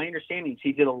 and my understanding is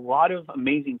he did a lot of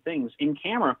amazing things in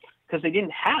camera because they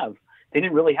didn't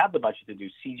really have the budget to do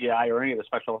CGI or any of the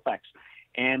special effects.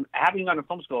 And having gone to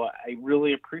film school, I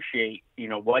really appreciate,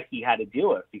 what he had to deal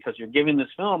with, because you're giving this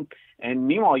film, and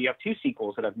meanwhile you have 2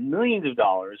 sequels that have millions of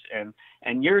dollars,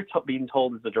 and you're being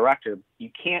told as the director, you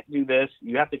can't do this.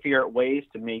 You have to figure out ways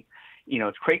to make,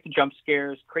 to create the jump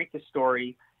scares, create the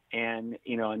story, and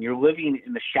you're living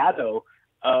in the shadow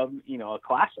of, a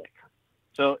classic.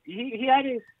 So he had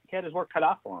his work cut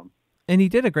out for him. And he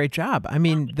did a great job. I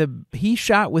mean, he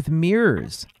shot with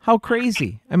mirrors. How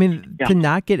crazy. I mean, to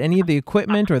not get any of the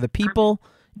equipment or the people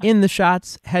in the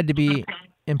shots had to be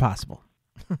impossible.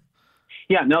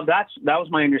 Yeah, no, that was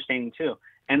my understanding too.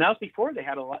 And that was before they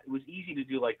had a lot. It was easy to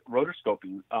do like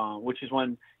rotoscoping, which is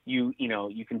when you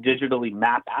can digitally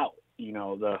map out,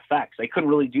 the effects. They couldn't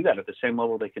really do that at the same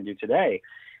level they can do today.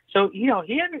 So, he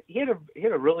had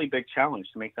a really big challenge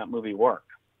to make that movie work.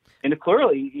 And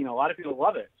clearly, a lot of people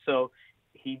love it. So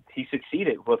he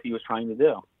succeeded with what he was trying to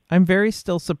do. I'm very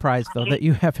still surprised, though, that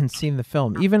you haven't seen the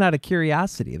film, even out of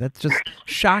curiosity. That's just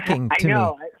shocking to me.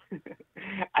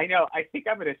 I know. I think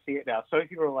I'm going to see it now. So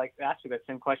people were like asking that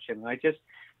same question, and I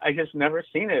just never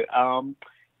seen it.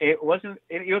 It was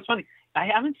funny. I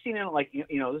haven't seen it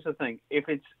this is the thing. If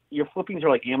it's you're flipping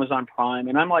through like Amazon Prime,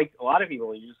 and I'm like a lot of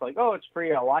people, you're just like, oh, it's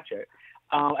free, I'll watch it.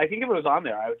 I think if it was on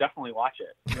there, I would definitely watch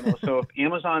it. So if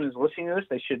Amazon is listening to this,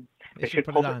 they should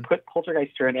put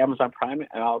Poltergeist here on Amazon Prime,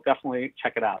 and I'll definitely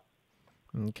check it out.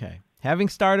 Okay. Having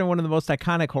starred in one of the most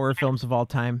iconic horror films of all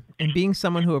time, and being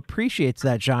someone who appreciates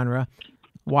that genre,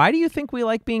 why do you think we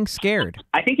like being scared?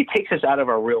 I think it takes us out of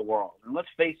our real world. And let's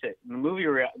face it,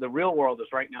 the real world is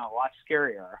right now a lot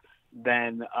scarier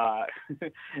than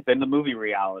the movie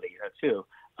reality too.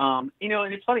 And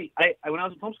it's funny. When I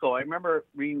was in film school, I remember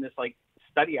reading this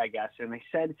study, I guess, and they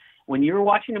said when you're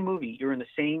watching a movie, you're in the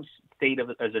same state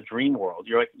as a dream world.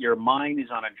 Your mind is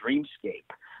on a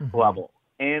dreamscape level,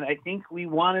 and I think we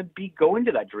want to go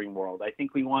into that dream world. I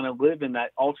think we want to live in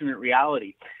that alternate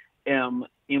reality, and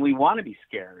we want to be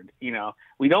scared.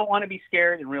 We don't want to be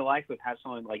scared in real life with have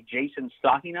someone like Jason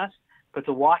stalking us, but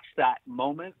to watch that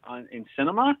moment in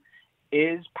cinema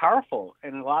is powerful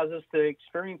and allows us to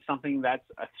experience something that's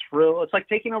a thrill. It's like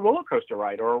taking a roller coaster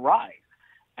ride or a ride.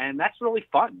 And that's really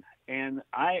fun. And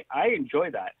I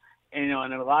enjoy that.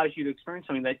 and it allows you to experience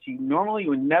something that you normally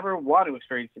would never want to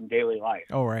experience in daily life.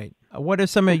 Oh, right. What are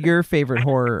some of your favorite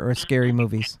horror or scary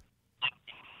movies?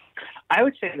 I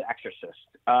would say The Exorcist,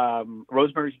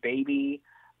 Rosemary's Baby.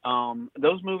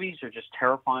 Those movies are just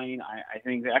terrifying. I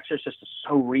think The Exorcist is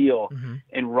so real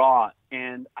and raw,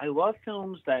 and I love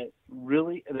films that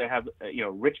have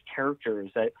rich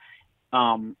characters that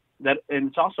and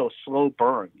it's also a slow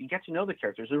burn. You get to know the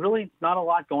characters. There's really not a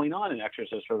lot going on in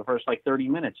Exorcist for the first 30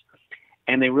 minutes,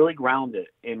 and they really ground it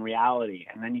in reality.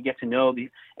 And then you get to know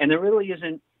and there really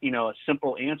isn't a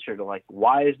simple answer to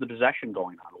why is the possession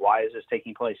going on? Why is this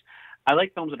taking place? I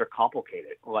like films that are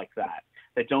complicated like that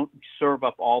don't serve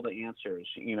up all the answers.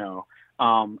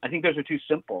 I think those are too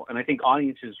simple, and I think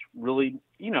audiences really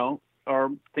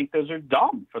think those are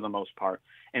dumb for the most part.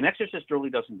 And Exorcist really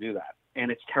doesn't do that, and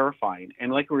it's terrifying.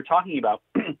 And like we were talking about,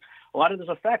 a lot of those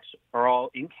effects are all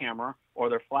in camera or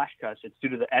they're flash cuts. It's due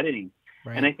to the editing.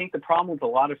 Right. And I think the problem with a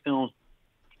lot of films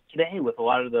today, with a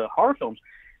lot of the horror films,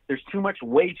 there's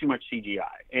way too much CGI.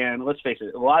 And let's face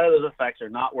it, a lot of those effects are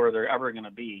not where they're ever going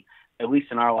to be, at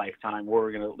least in our lifetime, where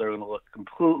they're going to look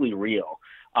completely real.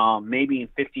 Maybe in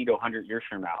 50 to 100 years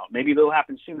from now. Maybe they'll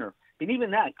happen sooner. But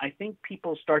even that, I think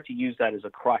people start to use that as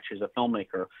a crutch as a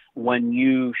filmmaker when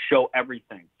you show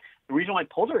everything. The reason why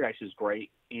Poltergeist is great,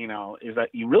 is that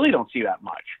you really don't see that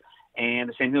much. And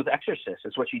the same thing with Exorcist.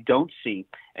 It's what you don't see,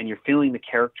 and you're feeling the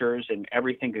characters and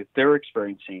everything that they're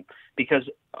experiencing, because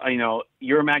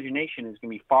your imagination is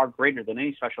going to be far greater than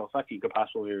any special effect you could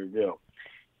possibly do.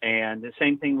 And the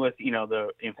same thing with the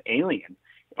Alien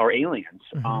or Aliens.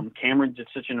 Cameron did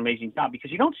such an amazing job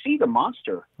because you don't see the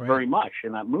monster very much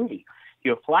in that movie.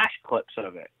 You have flash clips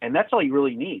of it, and that's all you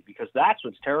really need, because that's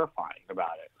what's terrifying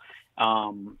about it.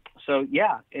 So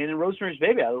yeah, and in Rosemary's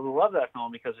Baby, I love that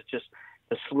film because it's just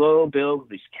the slow build of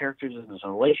these characters and this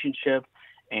relationship,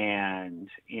 and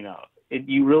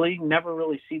you really never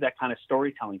really see that kind of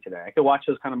storytelling today. I could watch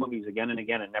those kind of movies again and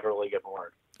again and never really get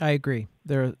bored. I agree.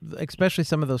 There, especially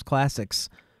some of those classics,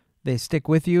 they stick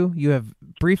with you. You have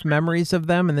brief memories of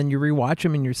them, and then you rewatch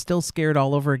them, and you're still scared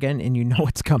all over again, and you know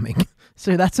it's coming.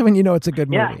 So that's when you know it's a good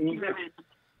movie.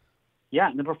 Yeah,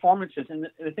 and the performances, and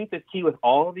I think the key with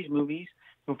all of these movies,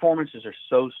 performances are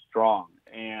so strong,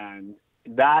 and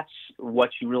that's what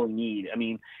you really need. I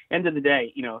mean, end of the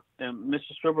day, Mr.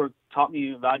 Spielberg taught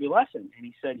me a valuable lesson, and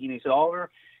he said, Oliver,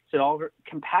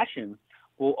 compassion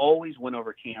will always win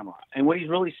over camera. And what he's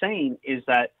really saying is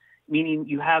that, meaning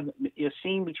you have a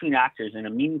scene between actors, and a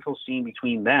meaningful scene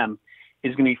between them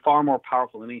is going to be far more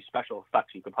powerful than any special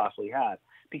effects you could possibly have.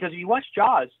 Because if you watch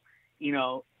Jaws,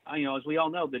 as we all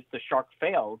know, the shark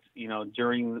failed,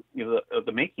 during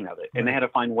the making of it, and they had to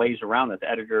find ways around that. The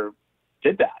editor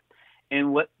did that.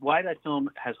 And why that film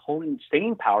has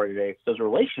staying power today, it's those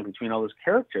relations between all those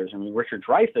characters. I mean, Richard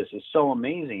Dreyfuss is so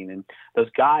amazing, and those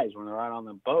guys when they're out on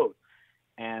the boat,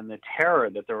 and the terror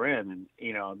that they're in,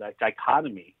 and that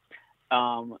dichotomy.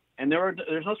 And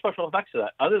there's no special effects to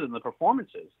that other than the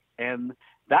performances, and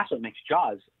that's what makes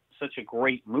Jaws such a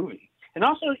great movie. And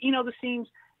also, the scenes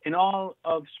in all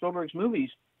of Spielberg's movies,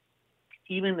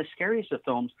 even the scariest of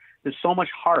films, there's so much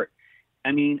heart.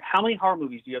 I mean, how many horror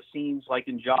movies do you have scenes like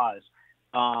in Jaws,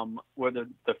 where the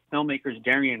filmmaker is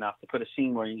daring enough to put a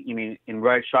scene where, and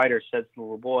Red Scheider says to the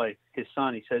little boy, his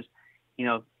son, he says,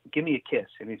 give me a kiss.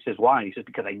 And he says, why? And he says,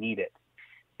 because I need it.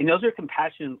 And those are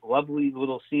compassionate, lovely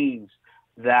little scenes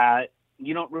that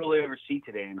you don't really ever see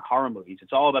today in horror movies.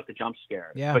 It's all about the jump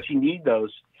scare. Yeah. But you need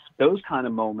those kind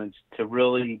of moments to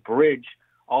really bridge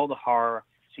all the horror,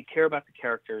 so you care about the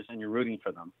characters and you're rooting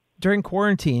for them. During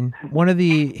quarantine, one of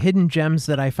the hidden gems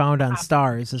that I found on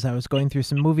Stars as I was going through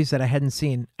some movies that I hadn't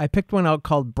seen, I picked one out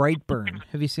called Brightburn.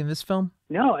 Have you seen this film?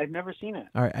 No, I've never seen it.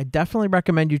 All right, I definitely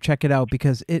recommend you check it out,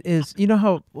 because it is,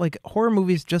 how horror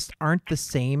movies just aren't the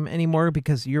same anymore,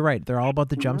 because you're right, they're all about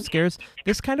the jump scares.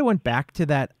 This kind of went back to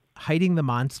that hiding the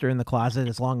monster in the closet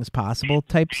as long as possible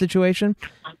type situation.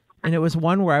 And it was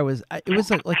one where it was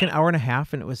like an hour and a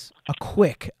half, and it was a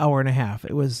quick hour and a half.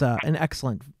 It was an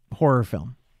excellent horror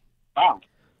film. Wow.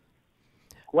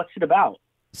 What's it about?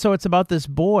 So it's about this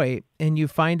boy, and you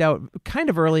find out kind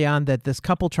of early on that this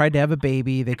couple tried to have a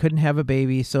baby. They couldn't have a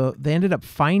baby, so they ended up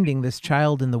finding this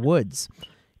child in the woods.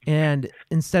 And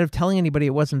instead of telling anybody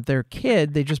it wasn't their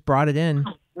kid, they just brought it in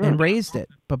and raised it.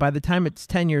 But by the time it's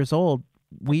 10 years old,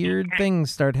 weird things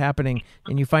start happening,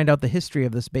 and you find out the history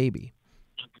of this baby.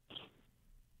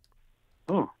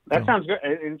 Oh, that sounds good.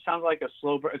 It sounds like a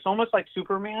slow burn. It's almost like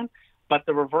Superman, but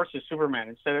the reverse is Superman.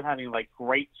 Instead of having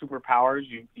great superpowers,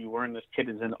 you learn this kid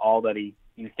isn't all that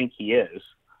you think he is.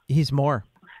 He's more.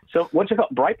 So what's it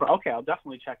called? Brightburn. Okay, I'll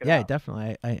definitely check it out. Yeah,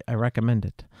 definitely. I recommend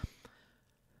it.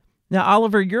 Now,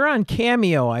 Oliver, you're on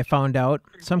Cameo, I found out.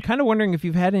 So I'm kind of wondering if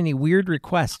you've had any weird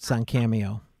requests on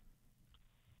Cameo.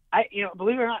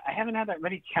 Believe it or not, I haven't had that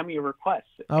many Cameo requests.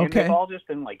 Okay. And they've all just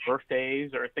been like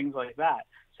birthdays or things like that.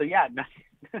 So yeah,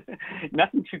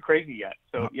 nothing too crazy yet.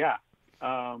 So yeah.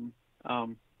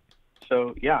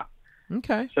 So yeah.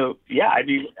 Okay. So yeah,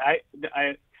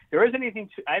 there isn't anything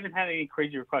I haven't had any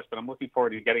crazy requests, but I'm looking forward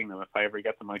to getting them if I ever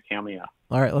get them on Cameo.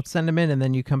 All right, let's send them in, and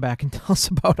then you come back and tell us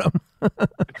about them.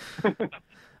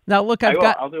 Now, look,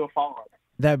 I'll do a follow-up.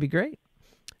 That'd be great.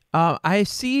 I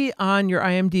see on your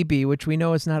IMDb, which we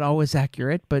know is not always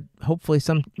accurate, but hopefully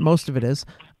most of it is.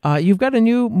 You've got a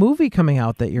new movie coming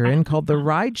out that you're in called The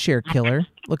Rideshare Killer.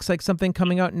 Looks like something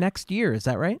coming out next year. Is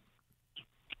that right?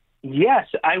 Yes,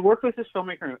 I work with this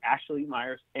filmmaker named Ashley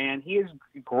Myers, and he is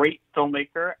a great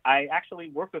filmmaker. I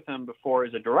actually worked with him before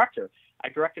as a director. I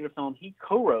directed a film he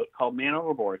co-wrote called Man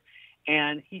Overboard,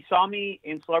 and he saw me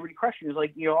in Celebrity Crush, and he was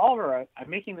like, Oliver, I'm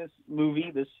making this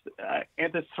movie, this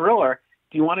thriller.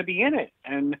 Do you want to be in it?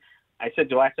 And I said,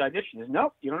 do I have to audition? He said,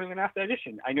 nope, you don't even have to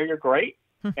audition. I know you're great,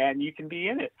 and you can be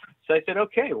in it. So I said,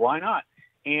 okay, why not?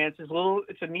 And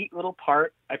it's a neat little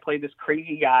part. I played this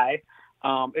crazy guy.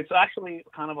 It's actually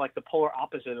kind of like the polar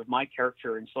opposite of my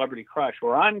character in Celebrity Crush,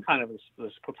 where I'm kind of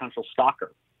this potential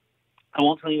stalker. I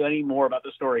won't tell you any more about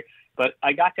the story, but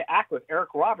I got to act with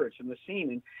Eric Roberts in the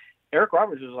scene, and Eric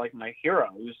Roberts was like my hero.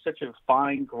 He was such a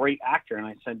fine, great actor. And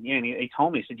I said, yeah, and he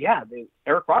told me, he said, yeah,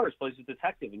 Eric Roberts plays a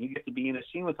detective, and you get to be in a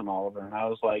scene with him, Oliver. And I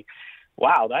was like,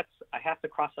 wow, I have to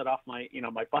cross that off my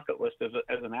bucket list as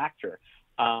an actor.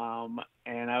 He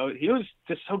was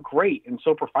just so great and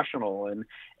so professional, and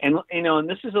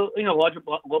this is a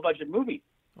low budget movie.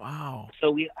 Wow.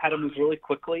 So we had to move really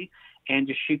quickly and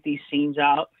just shoot these scenes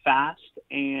out fast,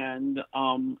 and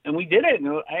we did it.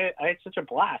 And I had such a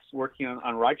blast working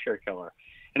on Rideshare Killer,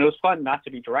 and it was fun not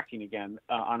to be directing again,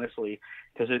 honestly,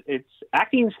 because it's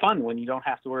acting's fun when you don't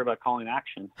have to worry about calling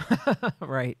action.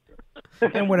 Right.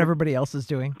 And what everybody else is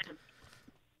doing.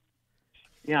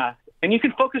 Yeah, and you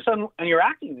can focus on your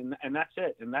acting, and that's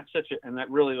it. And that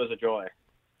really was a joy.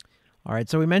 All right,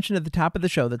 so we mentioned at the top of the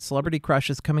show that Celebrity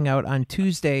Crush is coming out on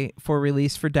Tuesday for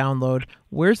release for download.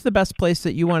 Where's the best place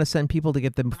that you want to send people to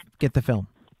get the film?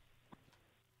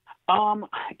 I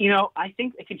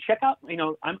think they can check out,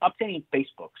 I'm updating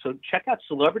Facebook. So check out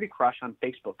Celebrity Crush on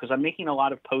Facebook, because I'm making a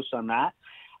lot of posts on that.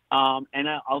 And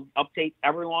I'll update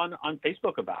everyone on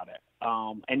Facebook about it.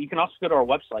 And you can also go to our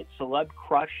website,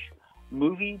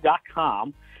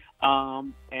 celebcrushmovie.com.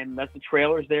 And that's the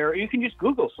trailers there. You can just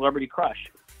Google Celebrity Crush.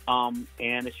 And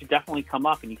it should definitely come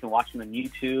up, and you can watch them on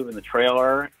YouTube and the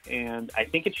trailer. And I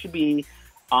think it should be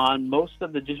on most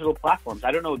of the digital platforms.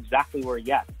 I don't know exactly where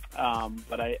yet,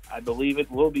 but I believe it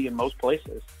will be in most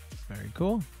places. Very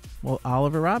cool. Well,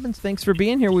 Oliver Robbins, thanks for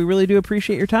being here. We really do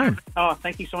appreciate your time. Oh,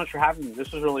 thank you so much for having me.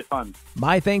 This was really fun.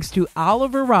 My thanks to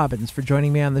Oliver Robbins for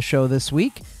joining me on the show this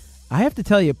week. I have to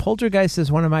tell you, Poltergeist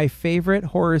is one of my favorite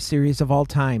horror series of all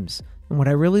times. And what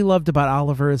I really loved about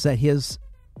Oliver is that his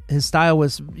style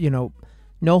was,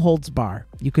 no holds bar.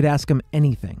 You could ask him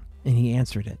anything, and he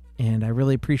answered it. And I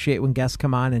really appreciate when guests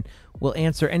come on and will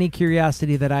answer any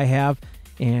curiosity that I have,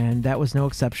 and that was no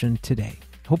exception today.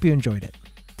 Hope you enjoyed it.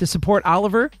 To support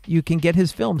Oliver, you can get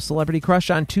his film Celebrity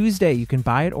Crush on Tuesday. You can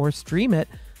buy it or stream it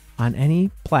on any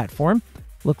platform.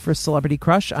 Look for Celebrity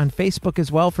Crush on Facebook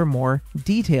as well for more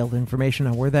detailed information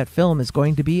on where that film is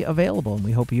going to be available, and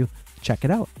we hope you check it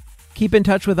out. Keep in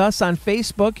touch with us on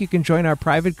Facebook. You can join our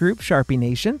private group, Sharpie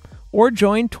Nation, or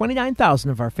join 29,000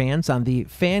 of our fans on the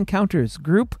Fancounters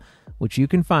group, which you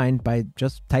can find by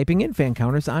just typing in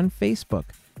Fancounters on Facebook.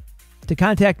 To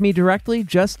contact me directly,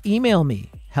 just email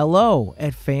me,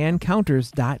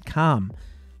 hello@fancounters.com.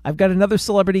 I've got another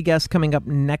celebrity guest coming up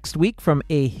next week from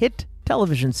a hit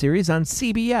television series on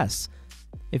CBS.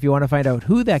 If you want to find out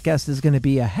who that guest is going to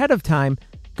be ahead of time,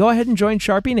 go ahead and join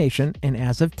Sharpie Nation, and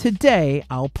as of today,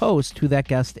 I'll post who that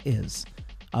guest is.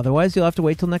 Otherwise, you'll have to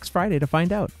wait till next Friday to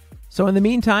find out. So in the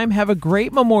meantime, have a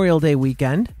great Memorial Day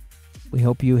weekend. We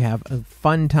hope you have a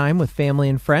fun time with family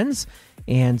and friends,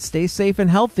 and stay safe and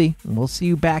healthy. And we'll see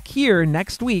you back here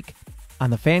next week on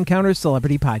the Fancounters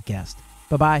Celebrity Podcast.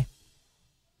 Bye-bye.